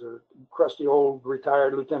crusty old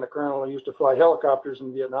retired lieutenant colonel who used to fly helicopters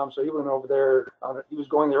in Vietnam. So he went over there he was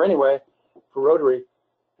going there anyway for Rotary,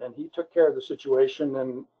 and he took care of the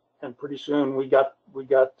situation. And pretty soon we got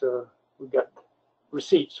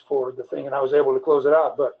receipts for the thing, and I was able to close it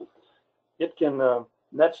out. But it can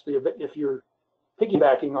if you're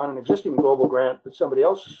piggybacking on an existing global grant that somebody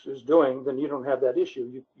else is doing, then you don't have that issue.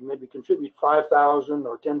 You maybe contribute $5,000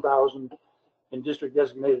 or $10,000 in district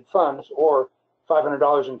designated funds, or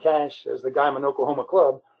 $500 in cash as the Guyman, Oklahoma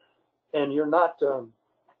club, and you're not on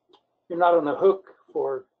the hook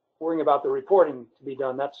for worrying about the reporting to be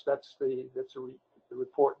done. That's the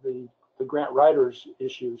report, the grant writers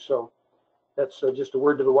issue. So that's just a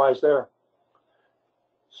word to the wise there.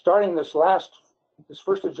 Starting this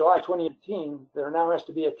 1st of July 2018, there now has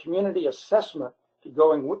to be a community assessment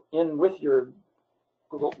going in with your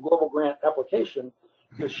global grant application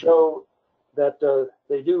to show that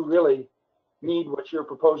they do really need what you're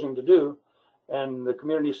proposing to do. And the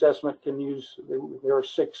community assessment can use, there are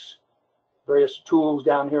 6 various tools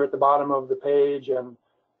down here at the bottom of the page, and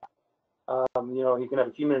you can have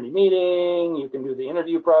a community meeting, you can do the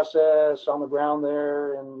interview process on the ground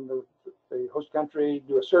there in the host country,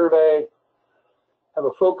 do a survey, have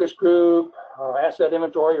a focus group, asset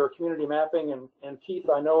inventory or community mapping. And Keith,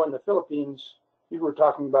 I know in the Philippines, you were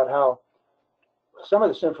talking about how some of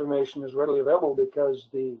this information is readily available because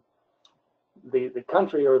the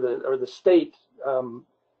country or the state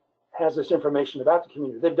has this information about the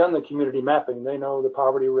community. They've done the community mapping. They know the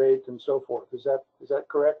poverty rate and so forth. Is that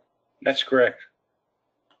correct? That's correct.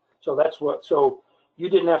 So so you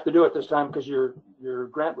didn't have to do it this time because your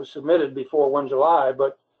grant was submitted before 1 July,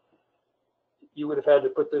 but you would have had to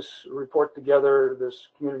put this report together, this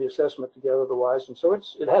community assessment together otherwise. And so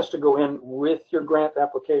it has to go in with your grant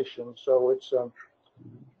application. So it's,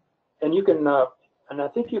 and you can, and I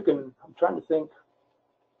think you can, I'm trying to think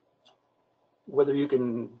whether you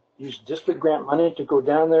can use district grant money to go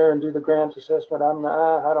down there and do the grant assessment. I'm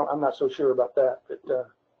not so sure about that, but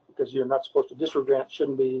because you're not supposed to, district grant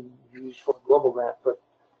shouldn't be used for a global grant, but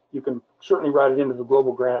you can certainly write it into the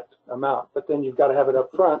global grant amount, but then you've got to have it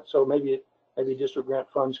up front. So maybe district grant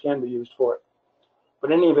funds can be used for it.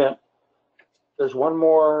 But in any event, there's one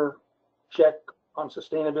more check on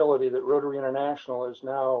sustainability that Rotary International is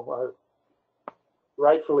now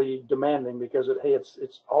rightfully demanding, because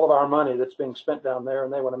it's all of our money that's being spent down there,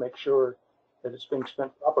 and they want to make sure that it's being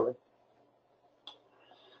spent properly.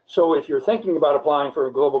 So if you're thinking about applying for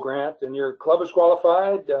a global grant and your club is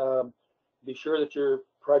qualified, be sure that your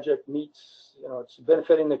project meets, it's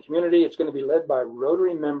benefiting the community. It's going to be led by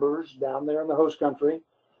Rotary members down there in the host country.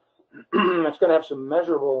 It's going to have some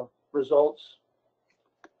measurable results,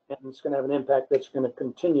 and it's going to have an impact that's going to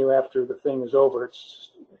continue after the thing is over. It's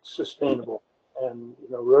sustainable, and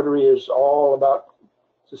Rotary is all about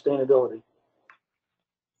sustainability.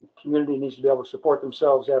 The community needs to be able to support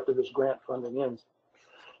themselves after this grant funding ends.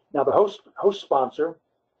 Now, the host sponsor,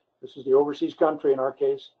 this is the overseas country in our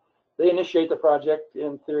case, they initiate the project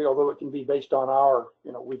in theory, although it can be based on our,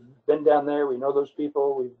 we've been down there, we know those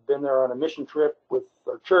people, we've been there on a mission trip with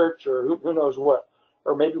our church, or who knows what,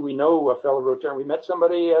 or maybe we know a fellow Rotarian. We met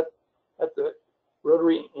somebody at the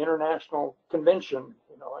Rotary International Convention,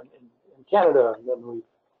 in Canada, and then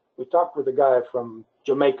we talked with a guy from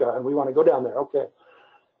Jamaica, and we want to go down there. Okay,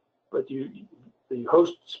 but the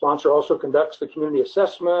host sponsor also conducts the community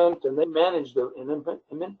assessment, and they manage and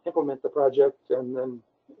implement the project, and then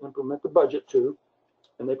implement the budget too,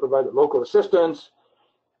 and they provide the local assistance.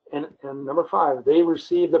 And number 5, they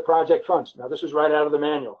receive the project funds. Now, this is right out of the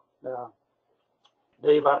manual. Now,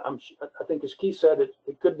 Dave, I think as Keith said,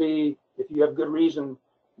 it could be, if you have good reason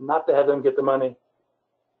not to have them get the money,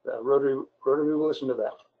 Rotary will listen to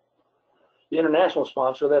that. The international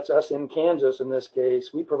sponsor, that's us in Kansas in this case,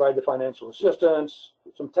 we provide the financial assistance,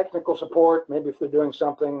 some technical support, maybe if they're doing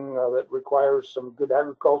something that requires some good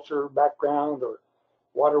agriculture background or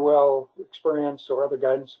water well experience or other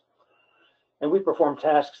guidance. And we perform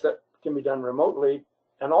tasks that can be done remotely.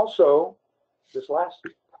 And also, this last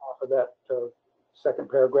half of that second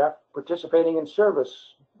paragraph, participating in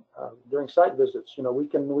service during site visits. We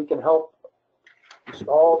can help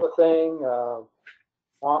install the thing,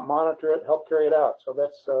 monitor it, help carry it out. So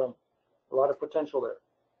that's a lot of potential there.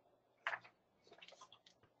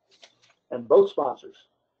 And both sponsors,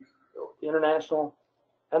 the international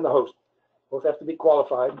and the host, both have to be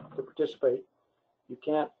qualified to participate. You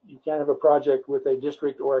can't have a project with a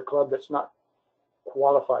district or a club that's not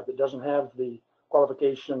qualified, that doesn't have the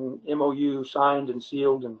qualification MOU signed and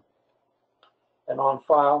sealed and on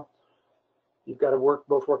file. You've got to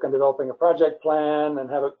both work on developing a project plan and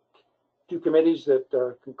have 2 committees that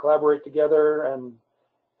can collaborate together, and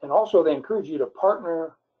also they encourage you to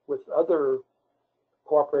partner with other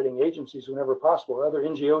cooperating agencies whenever possible, other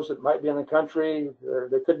NGOs that might be in the country.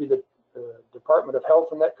 There could be the Department of Health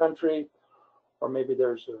in that country, or maybe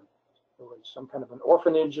there's some kind of an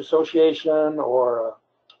orphanage association, or a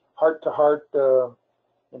Heart to Heart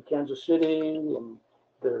in Kansas City, and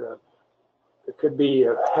there could be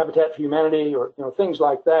a Habitat for Humanity, or things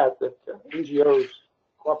like that NGOs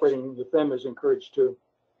cooperating with them is encouraged too,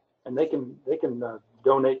 and they can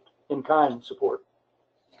donate in-kind support.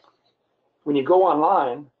 When you go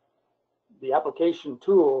online, the application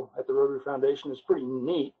tool at the Rotary Foundation is pretty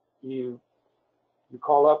neat. You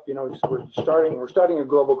call up, we're starting a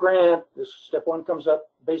global grant. This step 1 comes up,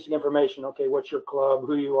 basic information. Okay, what's your club,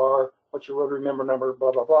 who you are, what's your Rotary member number,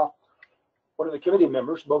 blah, blah, blah. What are the committee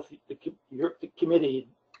members, both the committee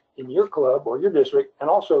in your club or your district, and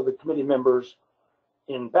also the committee members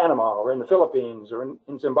in Panama or in the Philippines or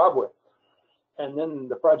in Zimbabwe. And then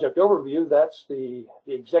the project overview, that's the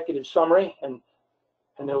executive summary, and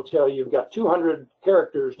they'll tell you you've got 200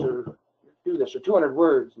 characters to do this, or 200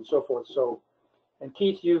 words and so forth. So, and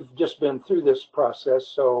Keith, you've just been through this process,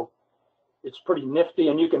 so it's pretty nifty,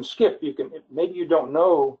 and you can skip. Maybe you don't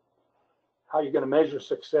know how you're going to measure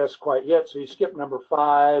success quite yet, so you skip number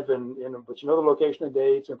 5, but you know the location and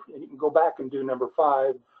dates, and you can go back and do number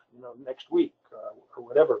 5, next week or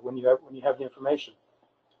whatever when you have the information.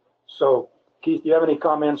 So, Keith, do you have any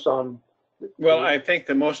comments on Well, I think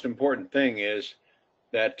the most important thing is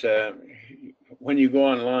that when you go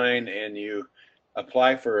online and you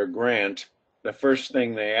apply for a grant, the first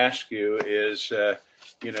thing they ask you is,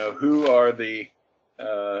 you know, who are the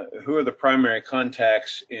primary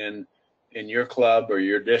contacts in your club or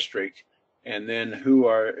your district, and then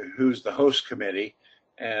who's the host committee,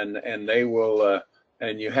 and they will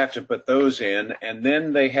and you have to put those in, and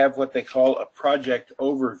then they have what they call a project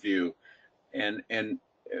overview, and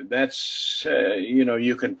that's you know,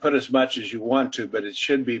 you can put as much as you want to, but it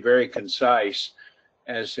should be very concise.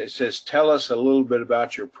 As it says, tell us a little bit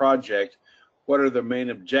about your project. What are the main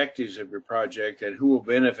objectives of your project, and who will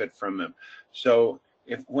benefit from them? So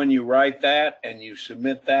when you write that and you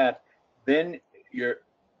submit that, then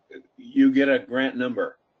you get a grant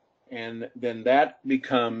number, and then that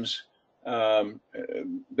becomes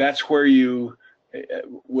that's where you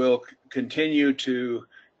will continue to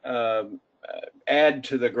add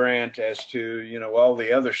to the grant as to, you know, all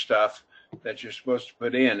the other stuff that you're supposed to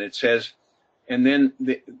put in. It says, and then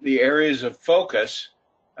the areas of focus,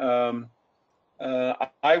 I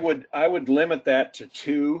would limit that to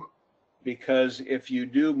 2, because if you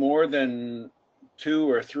do more than 2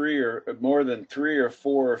 or 3, or more than 3 or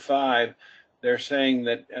 4 or 5, they're saying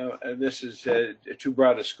that this is too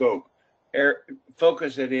broad a scope.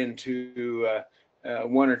 Focus it into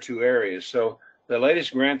 1 or 2 areas. So the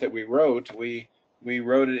latest grant that we wrote, we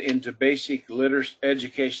wrote it into basic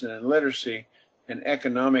education and literacy, and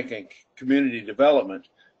economic and community development.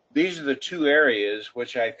 These are the 2 areas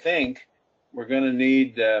which I think we're going to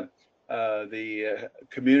need the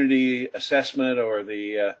community assessment or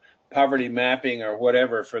the poverty mapping or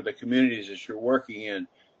whatever for the communities that you're working in.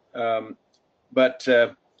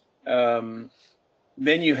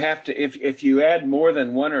 Then you have to, if you add more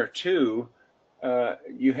than 1 or 2,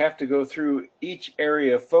 you have to go through each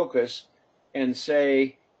area of focus and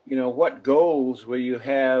say, you know, what goals will you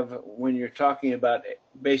have when you're talking about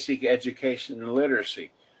basic education and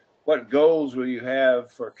literacy? What goals will you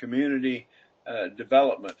have for community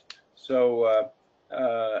development? So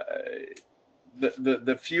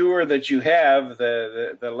the fewer that you have,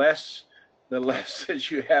 the less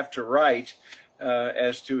that you have to write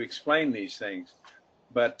as to explain these things.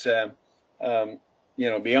 But you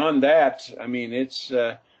know, beyond that, I mean, it's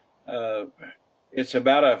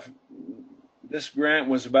about this grant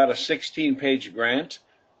was about a 16-page grant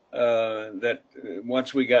that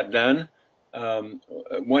once we got done,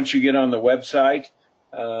 once you get on the website,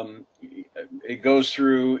 it goes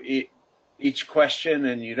through each question,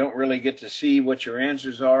 and you don't really get to see what your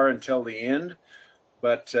answers are until the end.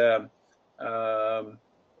 But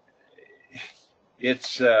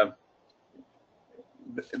it's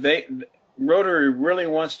Rotary really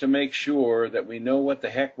wants to make sure that we know what the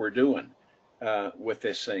heck we're doing with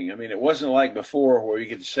this thing. I mean, it wasn't like before where you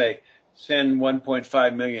could say, send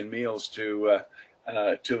 1.5 million meals to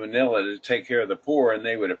Manila to take care of the poor, and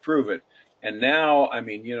they would approve it. And now, I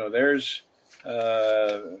mean, you know, there's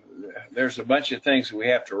a bunch of things that we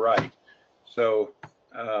have to write. So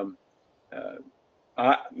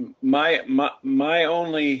my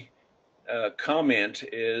only comment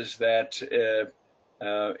is that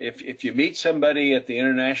if you meet somebody at the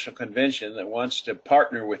international convention that wants to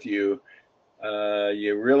partner with you,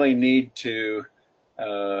 you really need to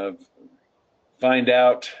find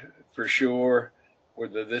out for sure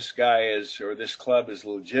whether this guy is, or this club is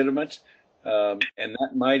legitimate, and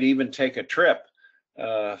that might even take a trip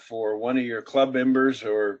for one of your club members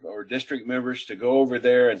or district members to go over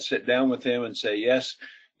there and sit down with him and say, yes,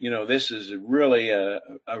 you know, this is really a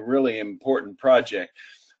really important project.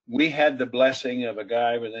 We had the blessing of a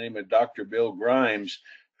guy by the name of Dr. Bill Grimes,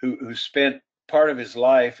 who spent part of his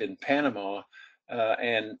life in Panama,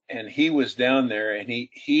 and he was down there, and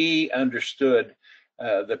he understood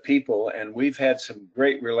the people, and we've had some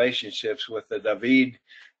great relationships with the David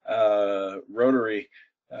Rotary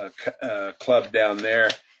Club down there,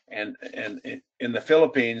 and in the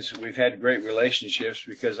Philippines we've had great relationships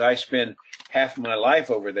because I spend half my life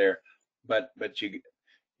over there. But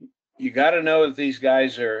you got to know that these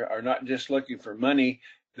guys are not just looking for money;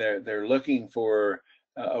 they're looking for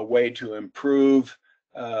a way to improve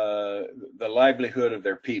the livelihood of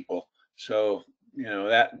their people. So, you know,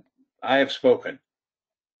 that I have spoken.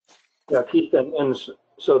 Yeah, Keith, and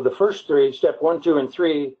so the first 3, step 1, 2, and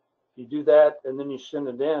 3, you do that, and then you send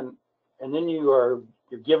it in, and then you're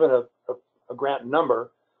given a grant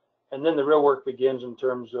number, and then the real work begins in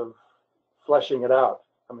terms of fleshing it out.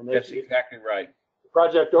 I mean, That's exactly right.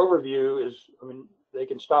 Project overview is, I mean, they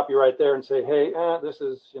can stop you right there and say, hey, this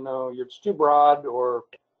is, you know, it's too broad, or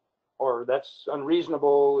that's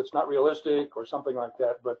unreasonable, it's not realistic, or something like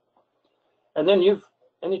that. But, and then you've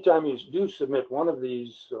anytime you do submit one of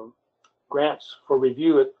these grants for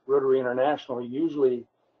review at Rotary International, usually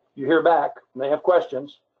you hear back and they have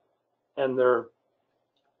questions, and the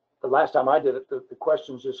last time I did it, the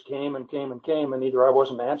questions just came and came and came, and either I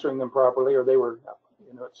wasn't answering them properly, or they were,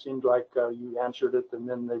 it seemed like you answered it, and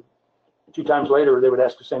then 2 times later they would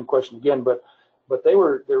ask the same question again. But they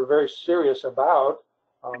were very serious about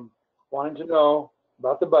wanting to know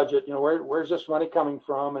about the budget. Where's this money coming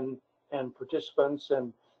from, and participants,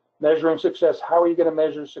 and measuring success. How are you going to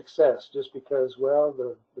measure success? Just because, well,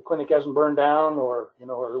 the clinic hasn't burned down, or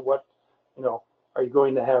what, are you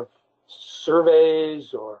going to have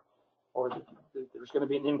surveys, or there's going to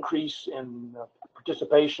be an increase in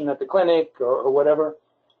participation at the clinic, or whatever.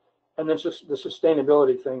 And then just the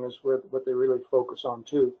sustainability thing is what they really focus on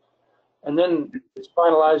too. And then it's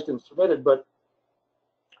finalized and submitted, but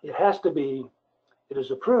it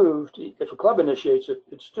is approved. If a club initiates it,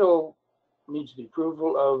 it still needs the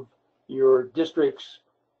approval of your district's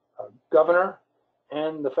governor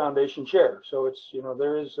and the foundation chair. So it's,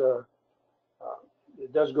 there is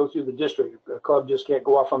it does go through the district. The club just can't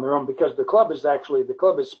go off on their own, because the club is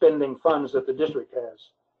spending funds that the district has.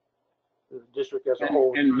 The district as a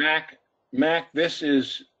whole. And Mac, this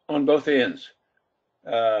is on both ends.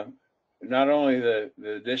 Not only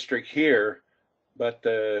the district here, but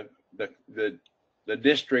the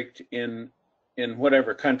district in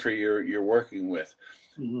whatever country you're working with.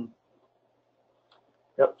 Mm-hmm.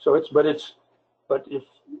 Yep. So if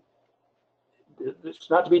it's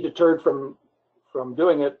not to be deterred from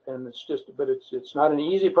doing it, and it's not an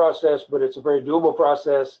easy process, but it's a very doable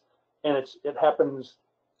process, and it happens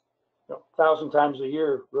 1,000 times a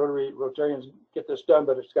year. Rotarians get this done,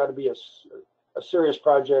 but it's got to be a serious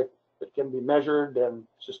project that can be measured and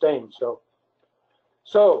sustained. So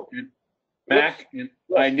Mac, yes.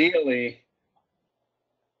 Ideally,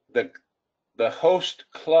 the host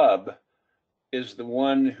club is the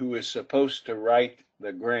one who is supposed to write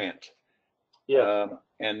the grant. Yeah.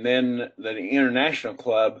 And then the international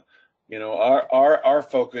club, our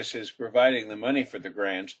focus is providing the money for the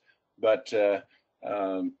grants, but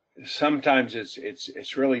sometimes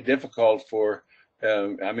it's really difficult for,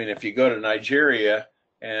 if you go to Nigeria,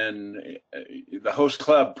 and the host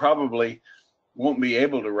club probably won't be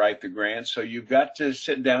able to write the grant, so you've got to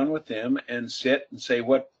sit down with them and say,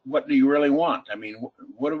 what do you really want?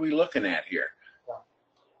 What are we looking at here?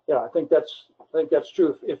 Yeah, I think that's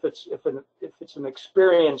true. If it's an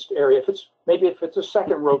experienced area, if it's a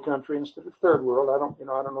second world country instead of third world, I don't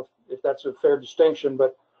know if that's a fair distinction,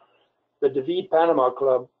 but the David Panama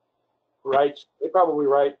Club they probably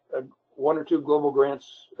write 1 or 2 global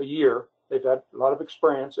grants a year. They've had a lot of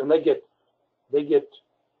experience, and they get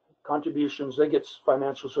contributions. They get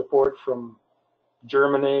financial support from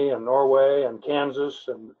Germany and Norway and Kansas,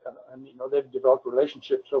 and they've developed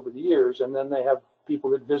relationships over the years, and then they have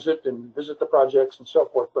people that visit the projects and so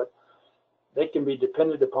forth. But they can be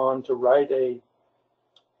depended upon to write a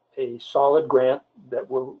solid grant that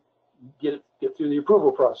will get through the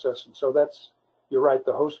approval process. And so you're right,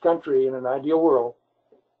 the host country in an ideal world,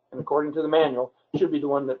 and according to the manual, should be the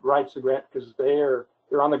one that writes the grant, because they're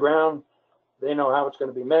on the ground. They know how it's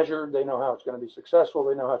going to be measured. They know how it's going to be successful.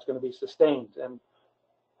 They know how it's going to be sustained, and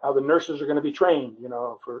how the nurses are going to be trained,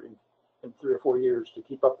 for in 3 or 4 years to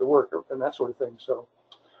keep up the work and that sort of thing. So,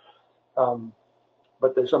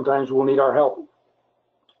 but they sometimes will need our help,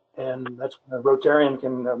 and that's a Rotarian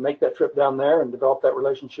can make that trip down there and develop that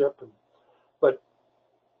relationship. But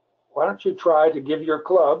why don't you try to give your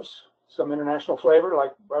clubs some international flavor,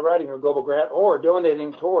 like by writing a global grant or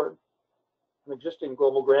donating toward an existing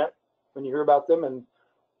global grant when you hear about them, and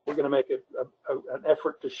we're going to make an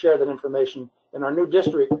effort to share that information in our new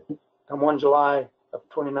district on 1 July of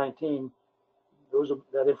 2019.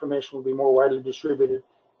 That information will be more widely distributed,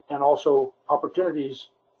 and also opportunities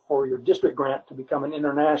for your district grant to become an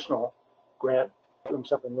international grant, doing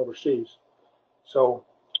something overseas. So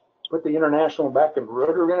put the international back in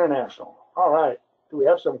Rotary International. All right. Do we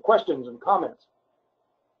have some questions and comments?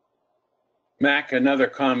 Mac, another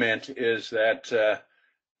comment is that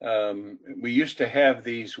we used to have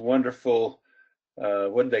these wonderful,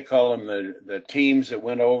 what did they call them? The teams that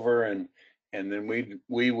went over, and then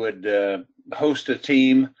we would host a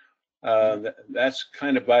team. That's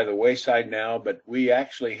kind of by the wayside now, but we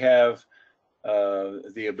actually have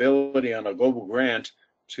the ability on a global grant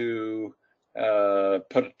to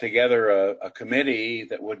put together a committee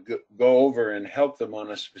that would go over and help them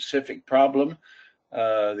on a specific problem.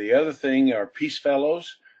 The other thing are Peace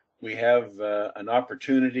Fellows. We have an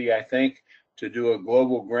opportunity, I think, to do a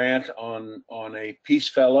global grant on a Peace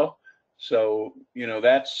Fellow. So,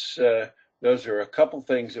 those are a couple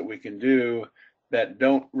things that we can do that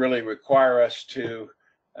don't really require us to,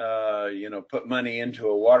 put money into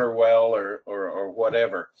a water well or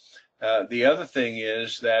whatever. The other thing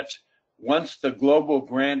is that once the global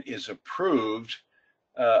grant is approved,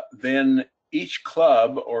 then each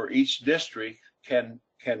club or each district can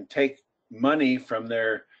take money from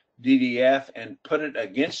their DDF and put it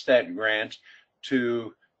against that grant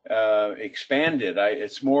to expand it.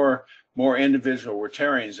 It's more individual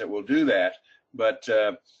Rotarians that will do that, but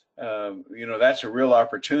that's a real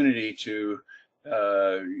opportunity to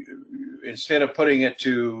instead of putting it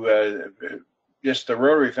to just the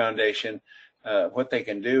Rotary Foundation, what they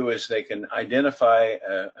can do is they can identify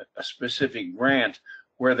a specific grant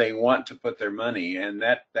where they want to put their money, and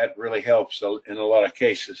that really helps in a lot of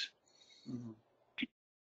cases. Mhm.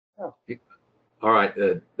 All right,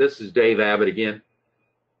 this is Dave Abbott again.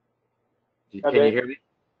 Can you hear me?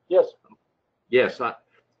 Yes. Yes.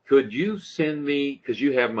 Could you send me, because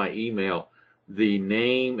you have my email, the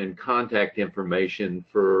name and contact information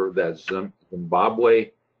for that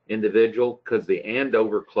Zimbabwe individual? Because the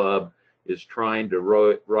Andover Club is trying to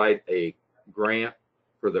write a grant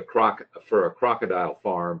for a crocodile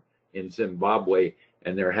farm in Zimbabwe,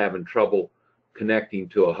 and they're having trouble connecting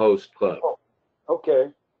to a host club. Oh,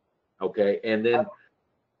 okay. Okay, and then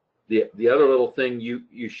the other little thing,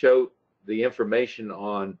 you showed the information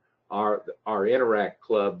on our Interact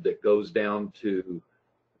Club that goes down to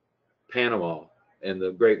Panama and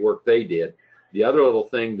the great work they did. The other little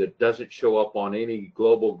thing that doesn't show up on any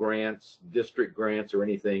global grants, district grants, or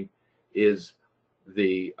anything is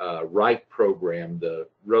the RITE program, the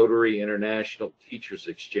Rotary International Teachers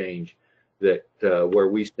Exchange, that where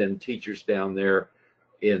we send teachers down there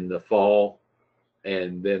in the fall,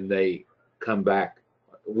 and then they come back.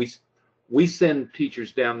 We send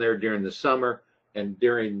teachers down there during the summer, and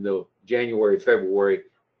during the January, February,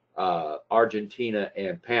 Argentina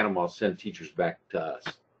and Panama send teachers back to us.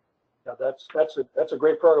 Yeah, that's a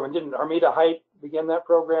great program. And didn't Armida Height begin that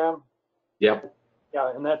program? Yep.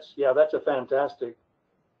 Yeah, and that's a fantastic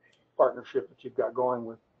partnership that you've got going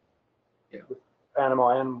with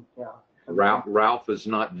Panama and Ralph is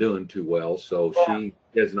not doing too well, so she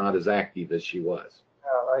is not as active as she was.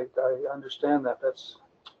 Yeah, I understand that.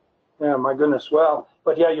 My goodness. Well,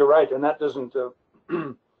 but yeah, you're right, and that doesn't.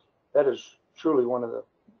 That is truly one of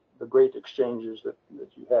the great exchanges that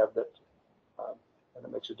you have, and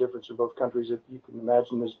it makes a difference in both countries. If you can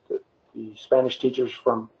imagine is that the Spanish teachers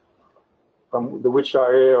from the Wichita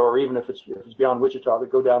area, or even if it's beyond Wichita, that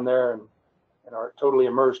go down there and are totally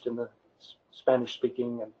immersed in the Spanish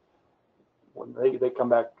speaking, and when they come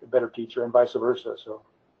back a better teacher, and vice versa. So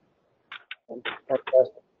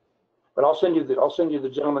fantastic. But I'll send you the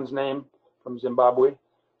gentleman's name from Zimbabwe.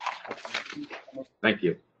 Thank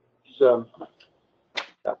you.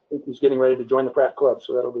 I think he's getting ready to join the Pratt Club,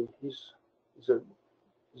 so that'll be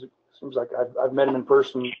seems like I've met him in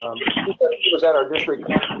person. He was at our district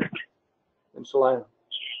conference in Salina.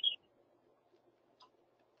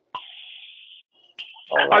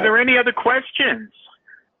 Right. Are there any other questions?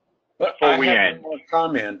 Well, before I we have end? one more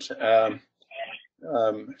comment.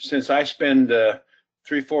 Since I spend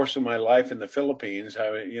 3/4 of my life in the Philippines,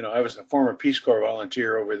 I was a former Peace Corps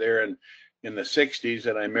volunteer over there in the 60s,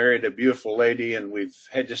 and I married a beautiful lady, and we've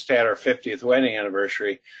just had our 50th wedding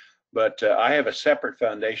anniversary. But I have a separate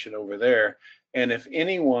foundation over there, and if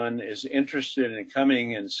anyone is interested in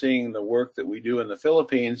coming and seeing the work that we do in the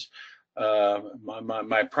Philippines,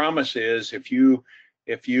 my promise is if you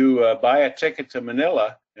buy a ticket to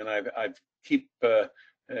Manila, and I keep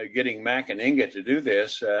getting Mac and Inga to do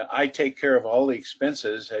this, I take care of all the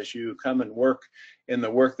expenses as you come and work in the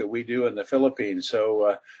work that we do in the Philippines.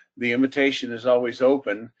 So the invitation is always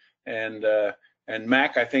open, and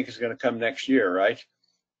Mac, I think, is going to come next year, right?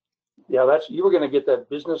 Yeah, you were going to get that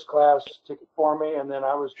business class ticket for me, and then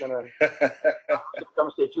I was going to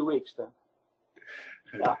come stay 2 weeks then.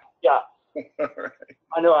 Yeah. All right.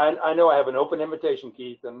 I know I have an open invitation,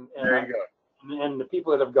 Keith, and There you go. And the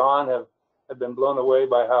people that have gone have been blown away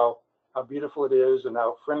by how beautiful it is and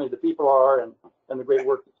how friendly the people are, and the great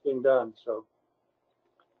work that's being done. So,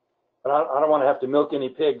 but I don't want to have to milk any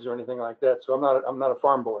pigs or anything like that. So I'm not a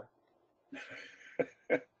farm boy.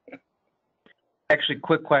 Actually,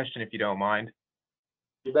 quick question, if you don't mind.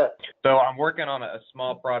 You bet. So I'm working on a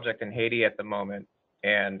small project in Haiti at the moment,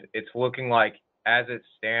 and it's looking like, as it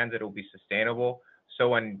stands, it'll be sustainable. So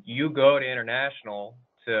when you go to international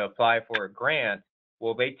to apply for a grant,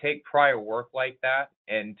 will they take prior work like that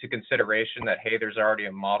into consideration that, hey, there's already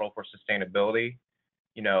a model for sustainability?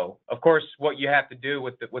 Of course, what you have to do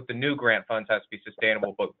with the new grant funds has to be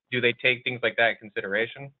sustainable, but do they take things like that in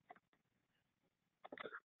consideration?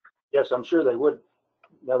 Yes, I'm sure they would.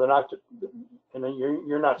 Now they're not. And then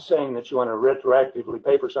you're not saying that you want to retroactively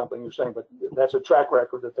pay for something. You're saying, but that's a track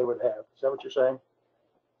record that they would have. Is that what you're saying?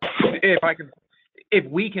 If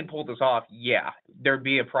we can pull this off, yeah, there'd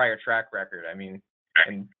be a prior track record. I mean,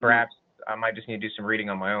 and perhaps I might just need to do some reading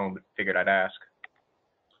on my own, but figured I'd ask.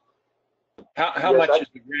 How much is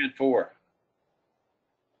the grant for?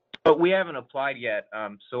 But we haven't applied yet.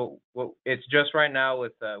 So it's just right now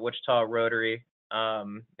with Wichita Rotary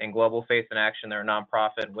and Global Faith in Action. They're a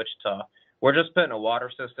nonprofit in Wichita. We're just putting a water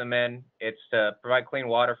system in. It's to provide clean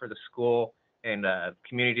water for the school and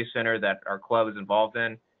community center that our club is involved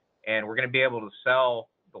in. And we're going to be able to sell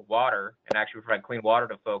the water and actually provide clean water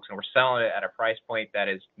to folks. And we're selling it at a price point that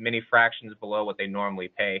is many fractions below what they normally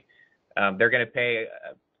pay. They're going to pay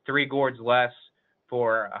 3 gourds less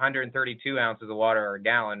for 132 ounces of water or a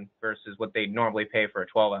gallon versus what they normally pay for a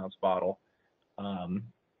 12-ounce bottle.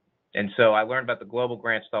 And so I learned about the global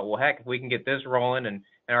grants, thought, well, heck, if we can get this rolling and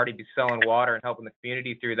already be selling water and helping the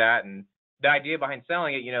community through that. And the idea behind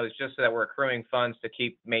selling it, is just so that we're accruing funds to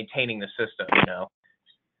keep maintaining the system,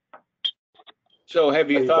 So have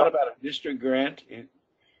you thought about a district grant?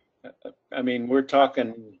 I mean, we're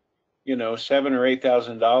talking, $7,000 or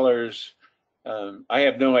 $8,000. I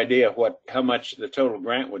have no idea how much the total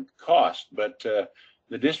grant would cost, but the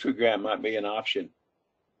district grant might be an option.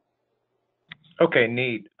 Okay,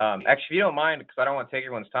 neat. Actually, if you don't mind, because I don't want to take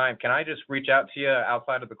everyone's time, can I just reach out to you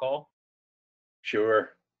outside of the call?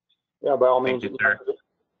 Sure. Yeah, by all means. Thank you, sir.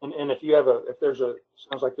 And if you have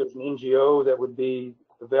sounds like there's an NGO that would be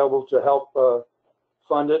available to help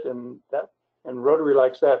fund it, and Rotary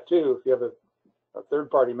likes that too. If you have a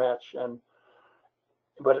third-party match,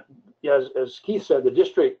 but yeah, as Keith said, the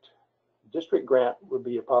district grant would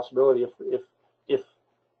be a possibility if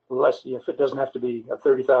it doesn't have to be a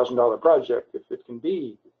 $30,000 project. If it can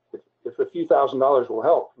be, if a few $1,000s will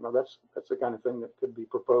help, that's the kind of thing that could be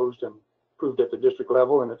proposed and approved at the district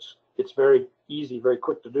level, and it's very easy, very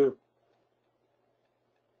quick to do.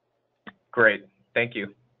 Great, thank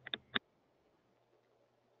you.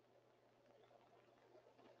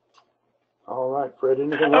 All right, Fred,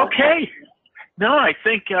 anything else? Okay. No, I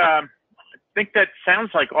think that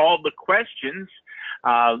sounds like all the questions.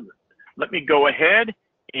 Let me go ahead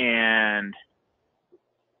and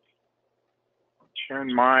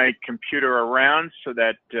turn my computer around so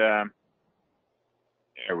that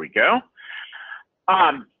there we go.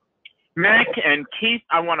 Mac and Keith,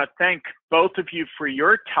 I want to thank both of you for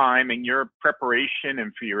your time and your preparation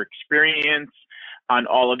and for your experience on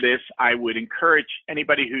all of this. I would encourage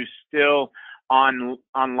anybody who's still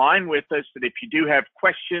online with us that if you do have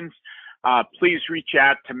questions, please reach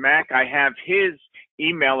out to Mac. I have his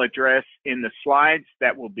email address in the slides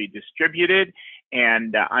that will be distributed,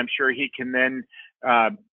 and I'm sure he can then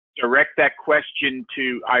direct that question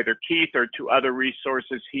to either Keith or to other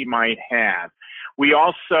resources he might have. We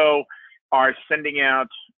also are sending out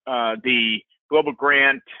the Global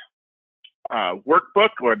Grant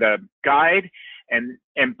workbook or the guide, and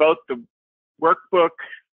both the workbook,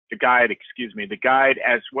 the guide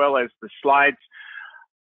as well as the slides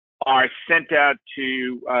are sent out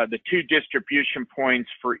to the 2 distribution points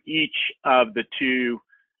for each of the 2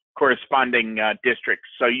 corresponding districts.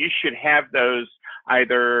 So you should have those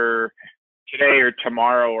either today or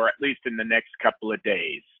tomorrow, or at least in the next couple of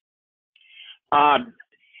days.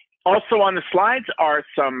 Also on the slides are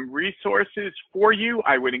some resources for you.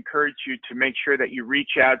 I would encourage you to make sure that you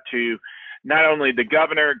reach out to not only the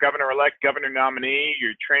governor, governor-elect, governor nominee,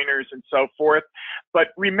 your trainers, and so forth, but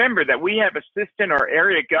remember that we have assistant or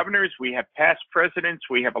area governors, we have past presidents,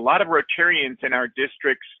 we have a lot of Rotarians in our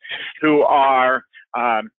districts who are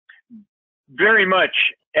very much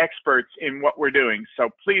experts in what we're doing. So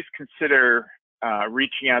please consider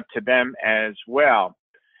reaching out to them as well.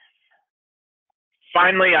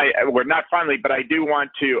 Finally, but I do want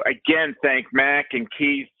to again thank Mac and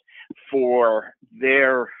Keith for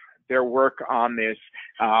their work on this.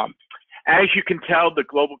 As you can tell, the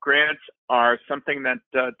global grants are something that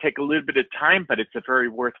take a little bit of time, but it's a very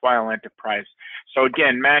worthwhile enterprise. So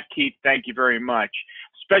again, Matt, Keith, thank you very much.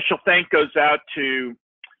 Special thank goes out to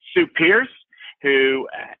Sue Pierce, who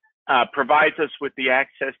provides us with the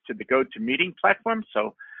access to the GoToMeeting platform.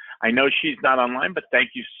 So I know she's not online, but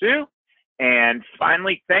thank you, Sue. And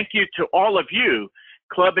finally, thank you to all of you,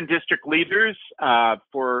 club and district leaders,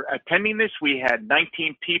 for attending this. We had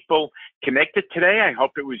 19 people connected today. I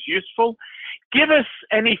hope it was useful. Give us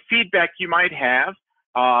any feedback you might have,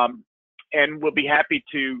 and we'll be happy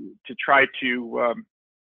to try to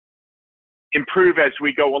improve as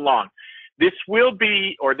we go along. This will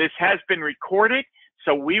be, or this has been recorded,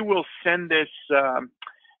 so we will send this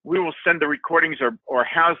we will send the recordings or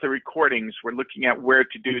house the recordings. We're looking at where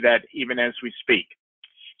to do that even as we speak.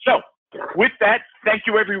 So with that, thank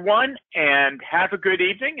you everyone, and have a good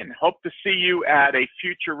evening, and hope to see you at a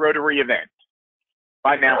future Rotary event.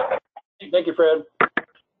 Bye now. Thank you, Fred.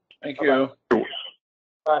 Thank you.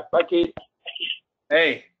 Bye. Bye, Keith.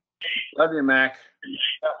 Hey, love you, Mac.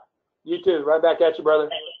 You too. Right back at you, brother.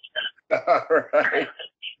 All right.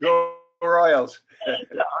 Go Royals. All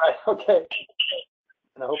right. Okay.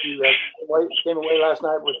 And I hope you came away last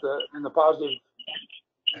night with in the positive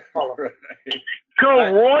column. Right.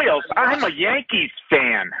 Go Royals. I'm a Yankees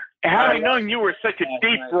fan. Had I known you were such a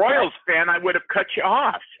deep Royals fan, I would have cut you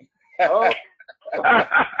off. Oh.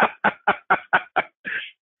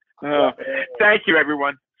 Thank you,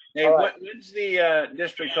 everyone. Hey, right. when's the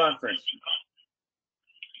district conference?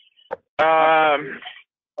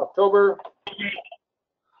 October.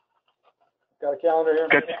 Got a calendar here.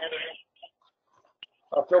 Good.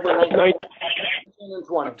 October 19 and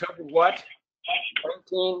 20. October what?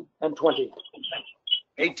 19 and 20.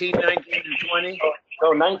 18, 19, and 20?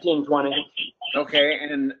 So 19, 20. Okay,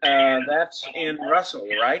 and that's in Russell,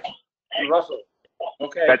 right? In Russell.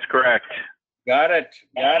 Okay. That's correct. Got it.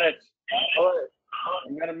 Got it. All right.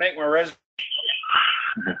 I'm going to make my resume.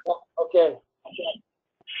 Okay.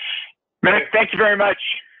 Mac, thank you very much.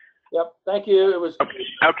 Yep. Thank you. It was.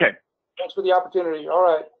 Okay. Thanks for the opportunity. All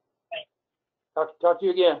right. Talk to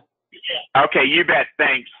you again. Okay, you bet.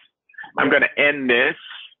 Thanks. I'm going to end this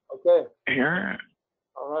Okay. here.